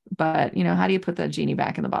 but how do you put that genie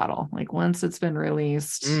back in the bottle? Like once it's been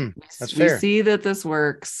released, That's we fair. see that this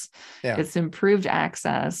works. Yeah. It's improved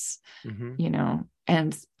access,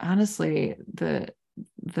 and honestly, the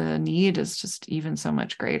need is just even so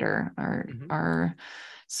much greater. Our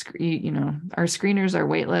screeners, our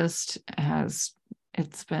wait list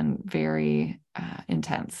it's been very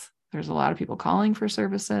intense. There's a lot of people calling for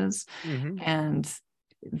services, and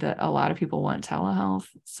a lot of people want telehealth.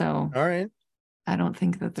 So all right, I don't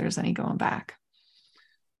think that there's any going back.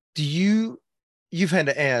 You've had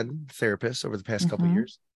to add therapists over the past couple of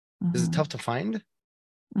years. Is it tough to find?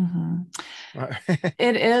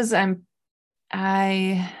 It is. I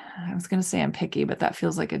was going to say I'm picky, but that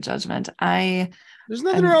feels like a judgment. There's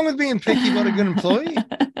nothing wrong with being picky about a good employee.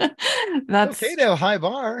 That's okay to have a high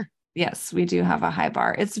bar. Yes, we do have a high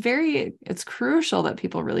bar. It's crucial that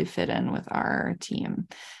people really fit in with our team.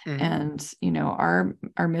 And,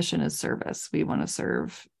 our mission is service. We want to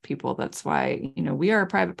serve people. That's why, we are a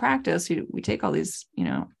private practice. We take all these,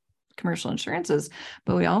 commercial insurances,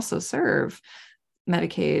 but we also serve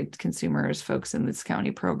Medicaid consumers, folks in this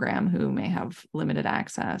county program who may have limited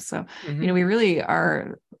access. So, we really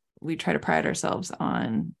we try to pride ourselves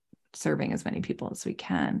on serving as many people as we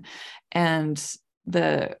can. And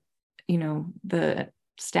the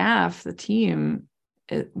staff, the team,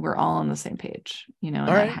 we're all on the same page, and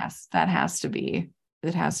that has to be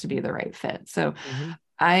the right fit. So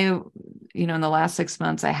in the last 6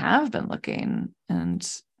 months, I have been looking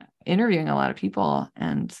and interviewing a lot of people.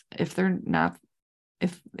 And if they're not,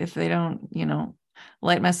 if they don't,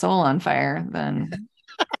 light my soul on fire, then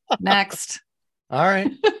next. All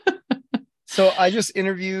right. So I just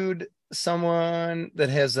interviewed someone that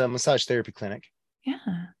has a massage therapy clinic.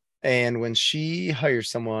 Yeah. And when she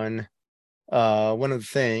hires someone, one of the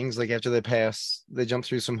things, like after they jump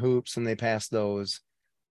through some hoops and they pass those,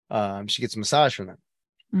 she gets a massage from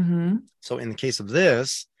them. So in the case of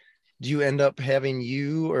this, do you end up having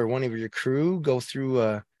you or one of your crew go through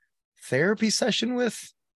a therapy session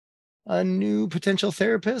with a new potential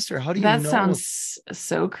therapist, or how do you know? That sounds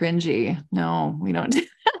so cringy. No, we don't.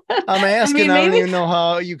 I'm asking. I don't even know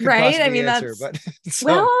how you could possibly answer, but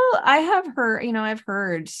well, I have heard, I've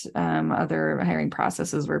heard other hiring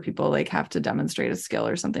processes where people have to demonstrate a skill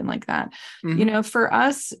or something like that. For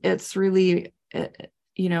us, it's really,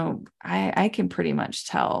 I can pretty much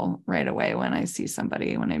tell right away when I see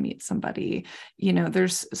somebody, when I meet somebody.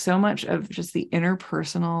 There's so much of just the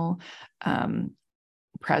interpersonal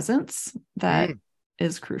presence that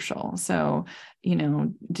is crucial. So,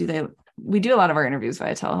 we do a lot of our interviews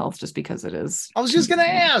via telehealth just because it is. I was just going to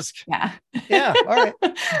ask. Yeah. Yeah. All right.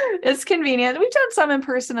 It's convenient. We've done some in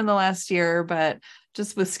person in the last year, but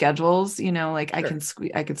just with schedules, sure. I can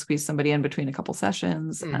squeeze somebody in between a couple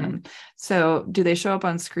sessions. So do they show up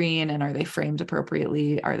on screen, and are they framed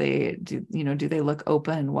appropriately? Do they look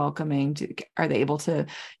open, welcoming? Are they able to,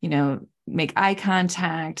 make eye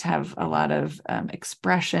contact, have a lot of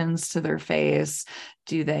expressions to their face?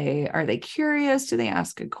 Are they curious? Do they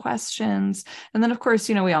ask good questions? And then, of course,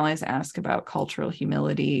 we always ask about cultural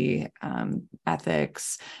humility,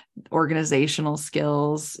 ethics, organizational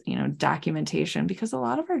skills, documentation, because a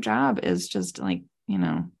lot of our job is just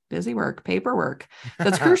busy work, paperwork.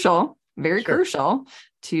 That's crucial, very crucial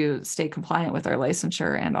to stay compliant with our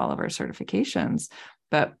licensure and all of our certifications.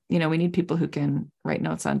 But, we need people who can write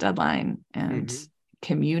notes on deadline and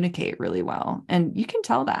communicate really well. And you can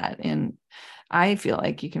tell that I feel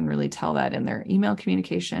like you can really tell that in their email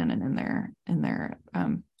communication and in their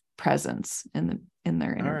presence in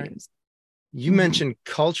their interviews. Right. You mentioned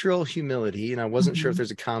cultural humility, and I wasn't sure if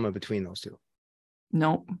there's a comma between those two.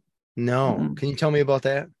 Nope. No. Can you tell me about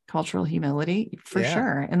that? Cultural humility, for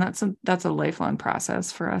sure. And that's a lifelong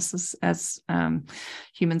process for us as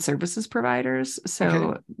human services providers.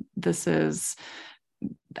 So this is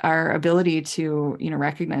our ability to,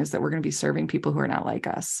 recognize that we're going to be serving people who are not like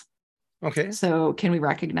us. Okay. So can we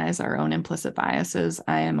recognize our own implicit biases?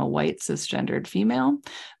 I am a white cisgendered female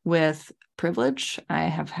with privilege. I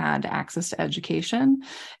have had access to education,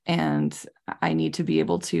 and I need to be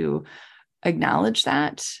able to acknowledge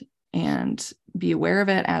that and be aware of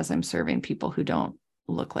it as I'm serving people who don't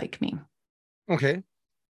look like me. Okay.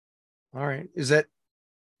 All right. Is that,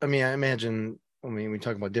 I imagine, we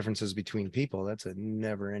talk about differences between people. That's a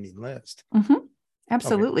never ending list.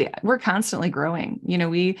 Absolutely. Okay. We're constantly growing.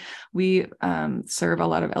 We serve a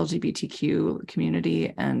lot of LGBTQ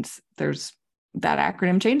community, and there's that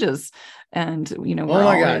acronym changes, and oh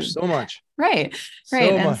my gosh, so much. Right.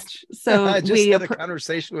 So much. So I just had a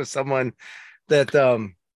conversation with someone that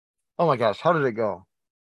oh my gosh, how did it go?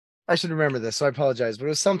 I should remember this, so I apologize, but it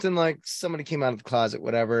was something like somebody came out of the closet,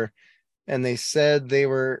 whatever, and they said they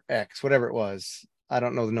were X, whatever it was. I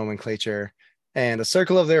don't know the nomenclature. And a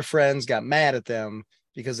circle of their friends got mad at them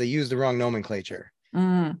because they used the wrong nomenclature.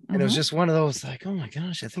 Mm-hmm. And it was just one of those like, oh my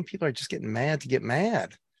gosh, I think people are just getting mad to get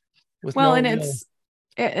mad with Well, no and real.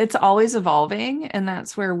 it's always evolving, and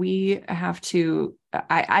that's where we have to,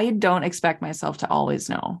 I don't expect myself to always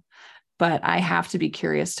know, but I have to be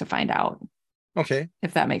curious to find out. Okay.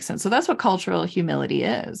 If that makes sense. So that's what cultural humility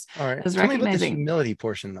is. All right. Is Tell me about the recognizing humility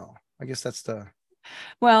portion though. I guess that's the.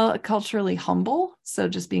 Well, culturally humble. So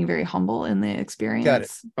just being very humble in the experience. Got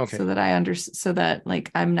it. Okay. So that so that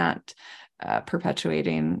like I'm not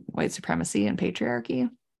perpetuating white supremacy and patriarchy.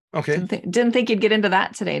 Okay. Didn't think you'd get into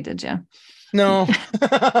that today, did you? No.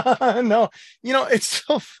 No. It's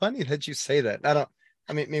so funny that you say that.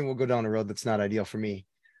 I mean, maybe we'll go down a road that's not ideal for me.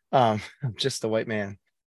 I'm just a white man.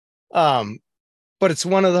 But it's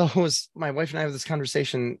one of those, my wife and I have this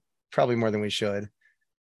conversation probably more than we should.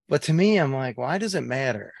 But to me, I'm like, why does it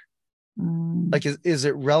matter? Like, is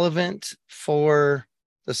it relevant for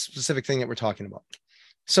the specific thing that we're talking about?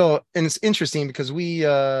 So, and it's interesting because we,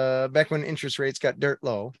 back when interest rates got dirt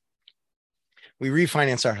low, we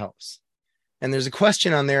refinanced our house. And there's a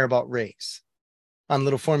question on there about race on a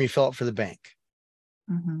little form you fill out for the bank.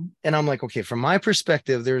 Mm-hmm. And I'm like, okay, from my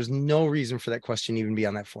perspective, there's no reason for that question even be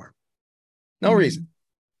on that form. No reason.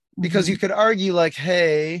 Because you could argue like,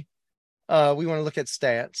 hey, we want to look at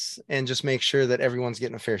stats and just make sure that everyone's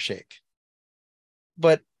getting a fair shake.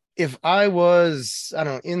 But if I was, I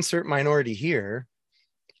don't know, insert minority here,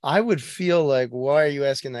 I would feel like, why are you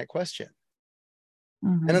asking that question?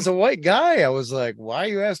 And as a white guy, I was like, why are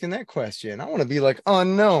you asking that question? I want to be like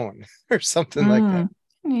unknown or something like that.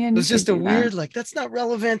 Yeah, it was just a weird, like, that's not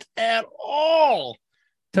relevant at all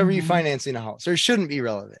to refinancing a house, or it shouldn't be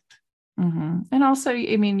relevant. And also,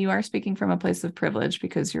 I mean, you are speaking from a place of privilege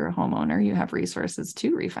because you're a homeowner, you have resources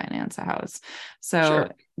to refinance a house. So sure.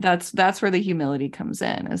 That's where the humility comes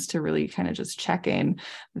in, is to really kind of just checking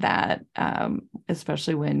that,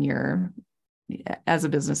 especially when you're, as a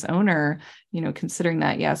business owner, considering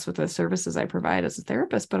that, yes, with the services I provide as a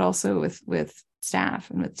therapist, but also with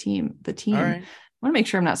staff and with the team, right. I want to make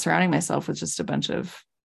sure I'm not surrounding myself with just a bunch of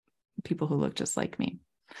people who look just like me.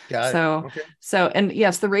 So, and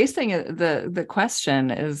yes, the race thing, the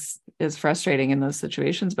question is frustrating in those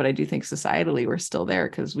situations, but I do think societally we're still there,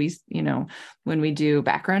 because we, when we do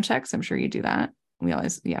background checks, I'm sure you do that. You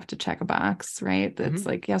have to check a box, right? That's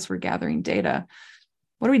like, yes, we're gathering data.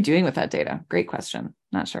 What are we doing with that data? Great question.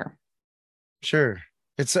 Not sure. Sure.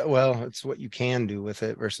 It's what you can do with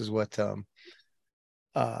it versus what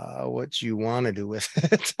you want to do with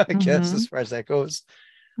it, I guess, as far as that goes.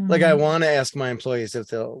 Like, I want to ask my employees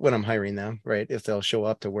when I'm hiring them, right, if they'll show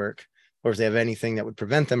up to work, or if they have anything that would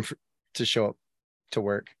prevent them to show up to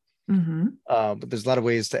work. But there's a lot of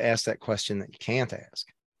ways to ask that question that you can't ask.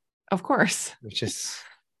 Of course. Which is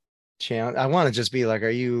challenge. I want to just be like, are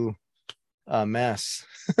you a mess?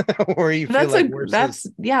 Or you feel like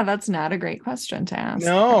that's not a great question to ask.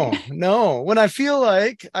 No. When I feel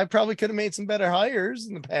like I probably could have made some better hires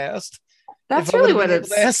in the past. That's really what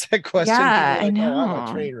it's asked that question. Yeah, like, I know. Oh, I'm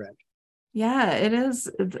a train wreck. Yeah, it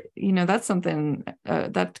is. That's something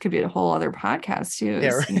that could be a whole other podcast too.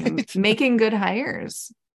 Yeah, right. Making good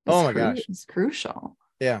hires. Oh my gosh, it's crucial.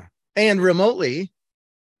 Yeah, and remotely.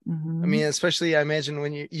 I mean, especially I imagine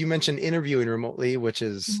when you mentioned interviewing remotely, which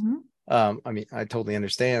is, I mean, I totally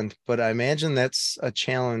understand, but I imagine that's a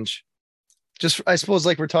challenge. Just, I suppose,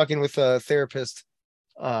 like we're talking with a therapist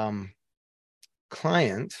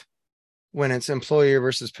client, when it's employer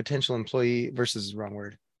versus potential employee versus wrong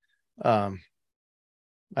word. I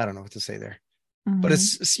don't know what to say there, but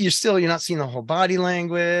you're not seeing the whole body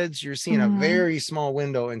language. You're seeing a very small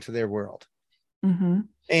window into their world,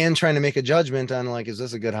 and trying to make a judgment on, like, is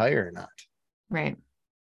this a good hire or not? Right.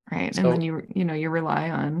 So, and then you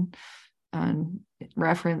rely on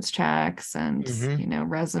reference checks and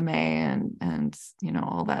resume and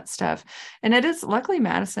all that stuff. And it is, luckily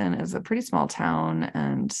Madison is a pretty small town,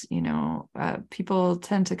 and people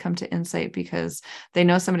tend to come to Insight because they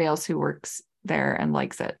know somebody else who works there and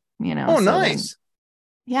likes it. Oh, so nice.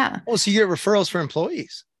 Yeah. Oh, so you get referrals for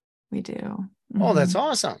employees? We do. Oh, that's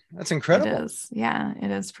awesome. That's incredible. It is. Yeah, it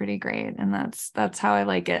is pretty great. And that's how I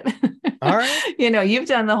like it. All right. You've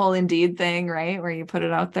done the whole Indeed thing, right? Where you put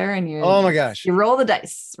it out there and oh my gosh, you roll the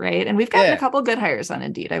dice, right? And we've gotten a couple good hires on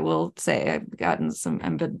Indeed. I will say I've gotten some,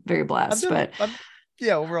 I'm very blessed,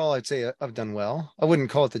 overall, I'd say I've done well. I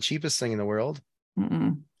wouldn't call it the cheapest thing in the world,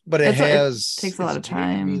 but it takes a lot of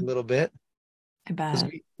time. A little bit. I bet.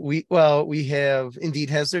 We have, Indeed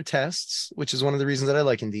has their tests, which is one of the reasons that I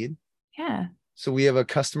like Indeed. Yeah. So we have a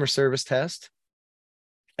customer service test,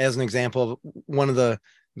 as an example of one of the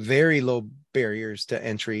very low barriers to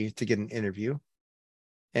entry to get an interview.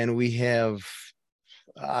 And we have,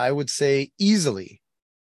 I would say, easily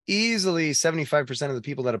 75% of the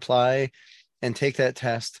people that apply and take that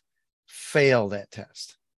test fail that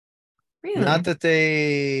test. Really? Not that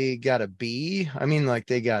they got a B. I mean, like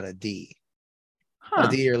they got a D, a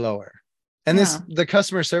D or lower. And the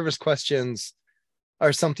customer service questions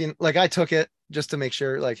are something like I took it just to make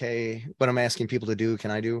sure, like, hey, what I'm asking people to do,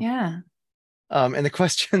 can I do? Yeah. And the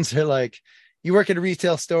questions are like, you work at a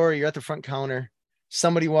retail store, you're at the front counter,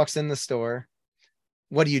 somebody walks in the store.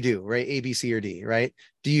 What do you do, right? A, B, C, or D, right?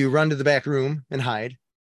 Do you run to the back room and hide?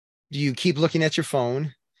 Do you keep looking at your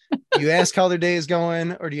phone? Do you ask how their day is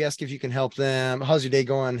going, or do you ask if you can help them? How's your day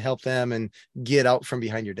going? Help them and get out from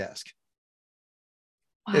behind your desk.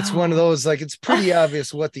 Wow. It's one of those, like, it's pretty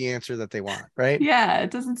obvious what the answer that they want, right? Yeah,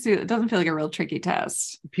 it doesn't feel like a real tricky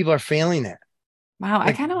test. People are failing it. Wow, like,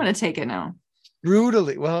 I kind of want to take it now.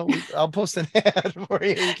 Brutally. Well, I'll post an ad for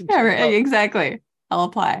you. You can exactly. I'll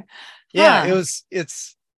apply. Yeah,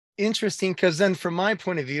 it's interesting because then from my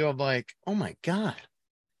point of view, I'm like, oh my God,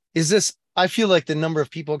 I feel like the number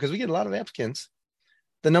of people, because we get a lot of applicants,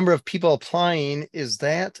 the number of people applying, is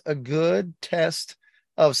that a good test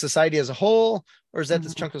of society as a whole, or is that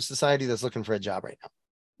this chunk of society that's looking for a job right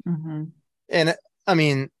now? Mm-hmm. And I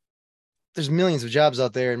mean, there's millions of jobs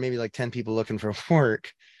out there and maybe like 10 people looking for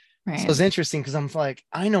work. Right. So it's interesting because I'm like,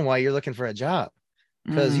 I know why you're looking for a job,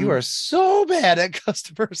 because you are so bad at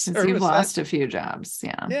customer service. You've lost a few jobs.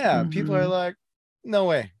 Yeah. Yeah. People are like, no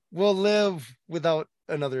way. We'll live without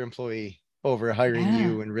another employee over hiring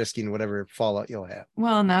you and risking whatever fallout you'll have.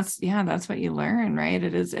 Well, and that's what you learn, right?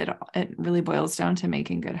 It really boils down to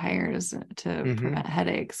making good hires to prevent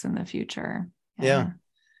headaches in the future. Yeah.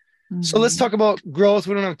 Mm-hmm. So let's talk about growth.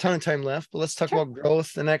 We don't have a ton of time left, but let's talk about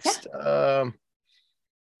growth the next, I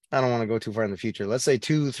don't want to go too far in the future. Let's say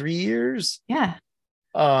 2-3 years. Yeah.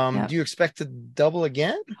 Do you expect to double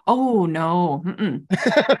again? Oh, no.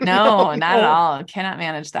 No, not at all. Cannot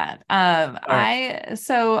manage that. I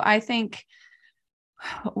think,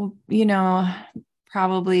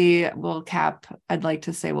 probably I'd like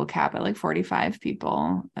to say we'll cap at like 45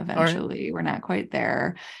 people eventually. Right. We're not quite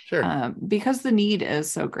there. Sure. Because the need is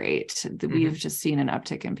so great. We've just seen an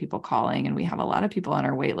uptick in people calling, and we have a lot of people on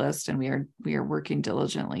our wait list, and we are working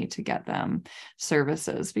diligently to get them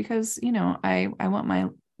services because, I want my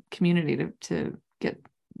community to get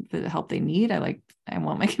the help they need. I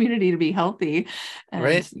want my community to be healthy and,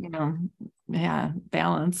 right.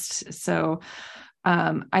 Balanced. So,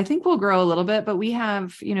 I think we'll grow a little bit, but we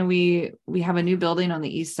have, we have a new building on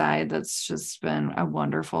the east side that's just been a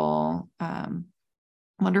wonderful,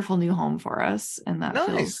 wonderful new home for us. And that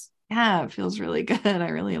it feels really good. I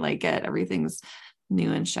really like it. Everything's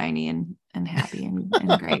new and shiny and happy and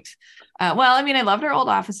great. I loved our old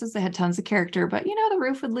offices. They had tons of character, but the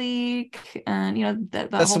roof would leak, and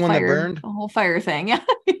that's whole the one fire, that burned. The whole fire thing.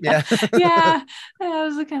 Yeah. It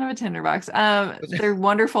was a kind of a tinderbox. They're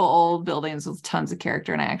wonderful old buildings with tons of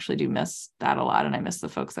character, and I actually do miss that a lot. And I miss the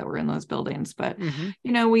folks that were in those buildings. But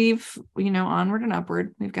we've onward and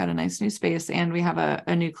upward. We've got a nice new space, and we have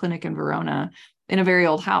a new clinic in Verona, in a very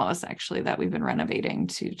old house, actually, that we've been renovating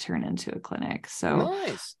to turn into a clinic. So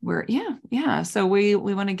nice. So we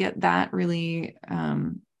want to get that really,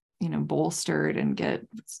 bolstered and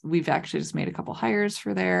we've actually just made a couple hires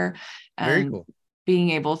for there. Very cool.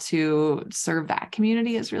 Being able to serve that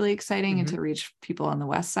community is really exciting and to reach people on the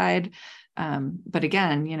west side. But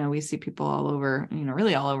again, we see people all over,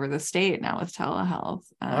 really all over the state now with telehealth.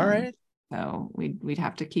 All right. So we'd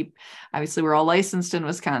have to keep, obviously we're all licensed in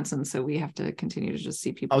Wisconsin, so we have to continue to just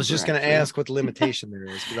see people. I was just going to ask what the limitation there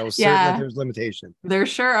is, because I was certain that there's limitation. There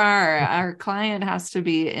sure are. Our client has to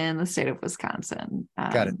be in the state of Wisconsin.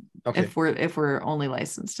 Got it. Okay. If we're only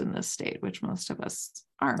licensed in this state, which most of us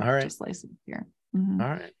aren't, just licensed here. Mm-hmm. All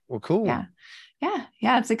right. Well, cool. Yeah.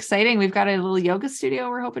 It's exciting. We've got a little yoga studio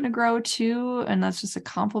we're hoping to grow too, and that's just a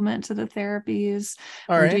complement to the therapies.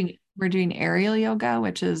 We're doing aerial yoga,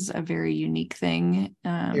 which is a very unique thing.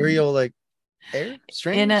 Aerial, like air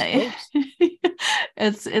strings?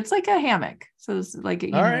 It's like a hammock. So it's like, if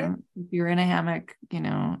you're in a hammock,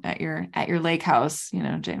 at your lake house,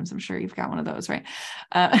 James, I'm sure you've got one of those, right?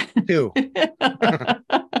 Two.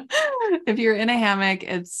 If you're in a hammock,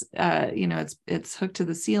 it's it's hooked to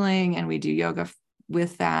the ceiling, and we do yoga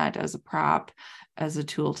with that as a prop, as a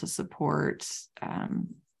tool to support.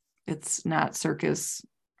 It's not circus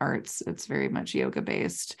arts. It's very much yoga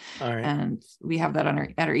based. And we have that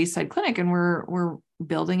at our East Side clinic, and we're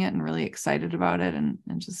building it and really excited about it, and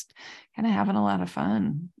just kind of having a lot of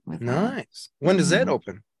fun with Nice. When does that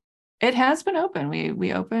open? It has been open.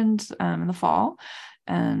 We opened in the fall,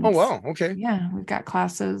 and Oh wow, okay. yeah, we've got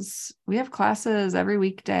classes. We have classes every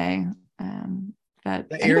weekday. That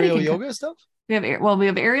The anybody aerial can come. yoga stuff. We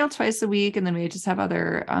have aerial twice a week, and then we just have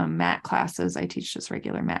other mat classes. I teach just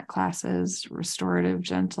regular mat classes, restorative,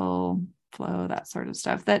 gentle flow, that sort of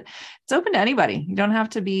stuff. That it's open to anybody. You don't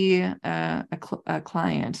have to be a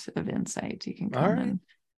client of Insight. You can come and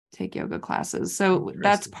take yoga classes. So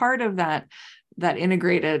that's part of that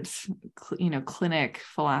integrated, clinic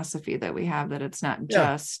philosophy that we have. That it's not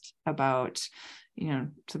just about,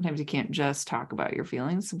 sometimes you can't just talk about your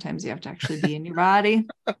feelings. Sometimes you have to actually be in your body.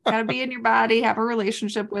 Got to be in your body, have a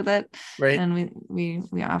relationship with it. Right. And we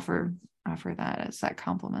offer that as that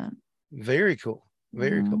complement. Very cool.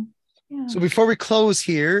 Very cool. Yeah. So before we close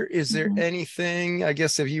here, is there anything, I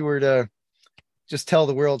guess, if you were to just tell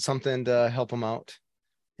the world something to help them out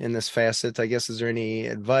in this facet, I guess, is there any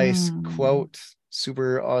advice, quote,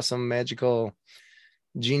 super awesome, magical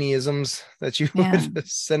genieisms that you would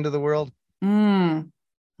send to the world?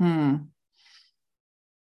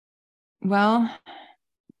 Well,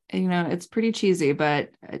 it's pretty cheesy, but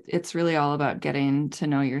it's really all about getting to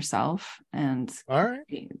know yourself and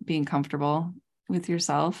being comfortable with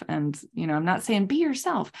yourself. And, I'm not saying be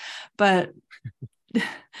yourself, but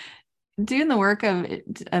doing the work of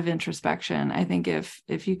introspection. I think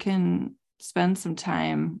if you can spend some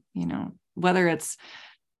time, whether it's,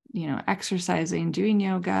 exercising, doing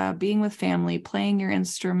yoga, being with family, playing your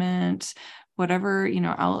instrument, whatever,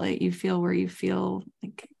 outlet you feel, where you feel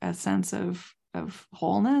like a sense of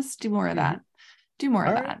wholeness, do more of that. Do more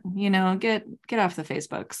of that, get off the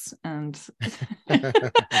Facebooks and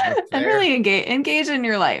and really engage in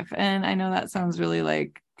your life. And I know that sounds really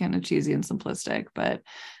like kind of cheesy and simplistic, but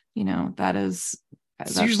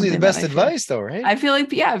that's usually the best advice though, right? I feel like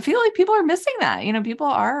people are missing that. People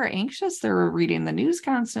are anxious. They're reading the news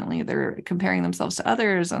constantly. They're comparing themselves to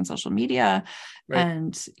others on social media. Right.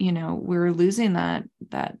 And, we're losing that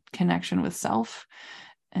connection with self.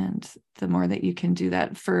 And the more that you can do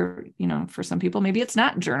that for some people, maybe it's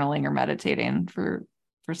not journaling or meditating. For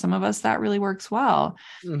some of us, that really works well.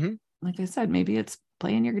 Like I said, maybe it's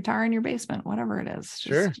playing your guitar in your basement, whatever it is.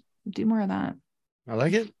 Just do more of that. I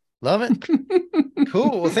like it. Love it.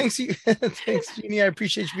 Cool. Well, thanks, Jeannie. I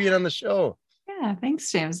appreciate you being on the show. Yeah,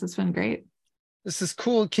 thanks, James. It's been great. This is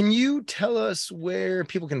cool. Can you tell us where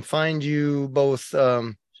people can find you, both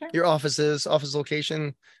your office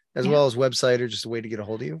location, as well as website, or just a way to get a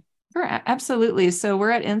hold of you? Sure, absolutely. So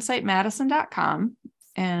we're at insightmadison.com,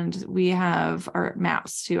 and we have our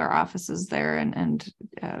maps to our offices there and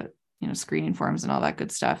screening forms and all that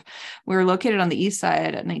good stuff. We're located on the east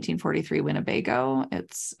side at 1943 Winnebago.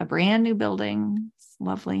 It's a brand new building. It's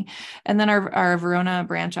lovely. And then our Verona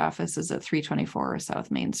branch office is at 324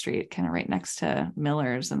 South Main Street, kind of right next to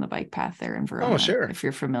Miller's and the bike path there in Verona. Oh, sure. If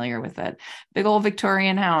you're familiar with it. Big old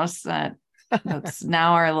Victorian house that's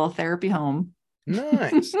now our little therapy home.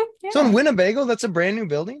 Nice. So in Winnebago, that's a brand new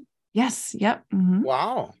building? Yes. Yep.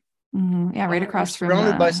 Wow. Yeah, right across from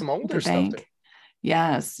surrounded by some older stuff there.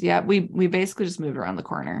 Yes. Yeah. We basically just moved around the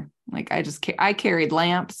corner. Like I carried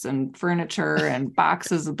lamps and furniture and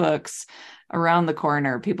boxes of books around the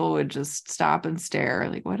corner. People would just stop and stare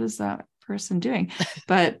like, what is that person doing?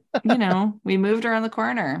 But, we moved around the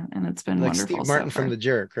corner, and it's been like wonderful. Steve Martin from The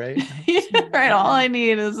Jerk, right? Right. All I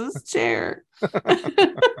need is this chair. Oh,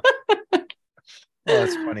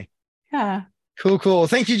 that's funny. Yeah. Cool.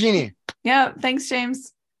 Thank you, Jeannie. Yeah. Thanks,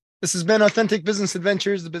 James. This has been Authentic Business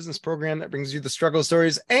Adventures, the business program that brings you the struggle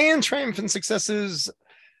stories and triumphant successes.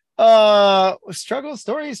 Struggle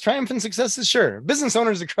stories, triumphant successes. Sure. Business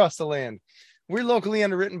owners across the land. We're locally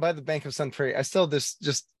underwritten by the Bank of Sun Prairie. I still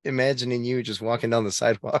just imagining you just walking down the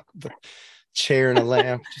sidewalk with a chair and a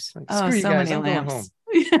lamp. Just like, screw you guys, I'm going home.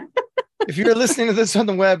 If you're listening to this on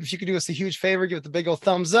the web, if you could do us a huge favor, give it the big old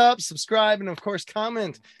thumbs up, subscribe, and of course,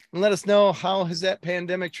 comment and let us know how has that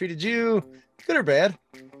pandemic treated you, good or bad,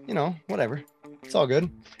 whatever. It's all good.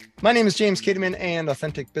 My name is James Katiman, and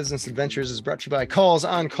Authentic Business Adventures is brought to you by Calls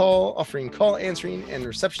on Call, offering call answering and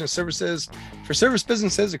receptionist services for service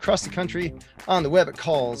businesses across the country on the web at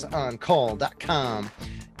callsoncall.com.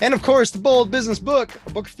 And of course, the Bold Business Book, a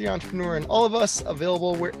book for the entrepreneur and all of us,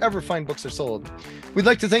 available wherever fine books are sold. We'd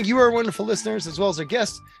like to thank you, our wonderful listeners, as well as our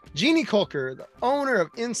guest, Jeannie Kolker, the owner of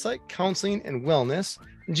Insight Counseling and Wellness.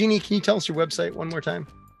 Jeannie, can you tell us your website one more time?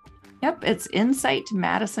 Yep, it's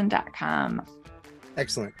insightmadison.com.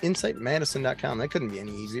 Excellent. Insightmadison.com. That couldn't be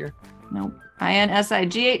any easier. Nope.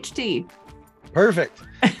 INSIGHT. Perfect.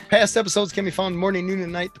 Past episodes can be found morning, noon,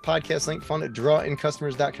 and night. The podcast link found at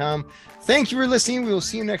drawincustomers.com. Thank you for listening. We will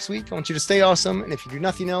see you next week. I want you to stay awesome. And if you do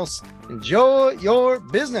nothing else, enjoy your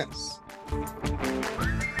business.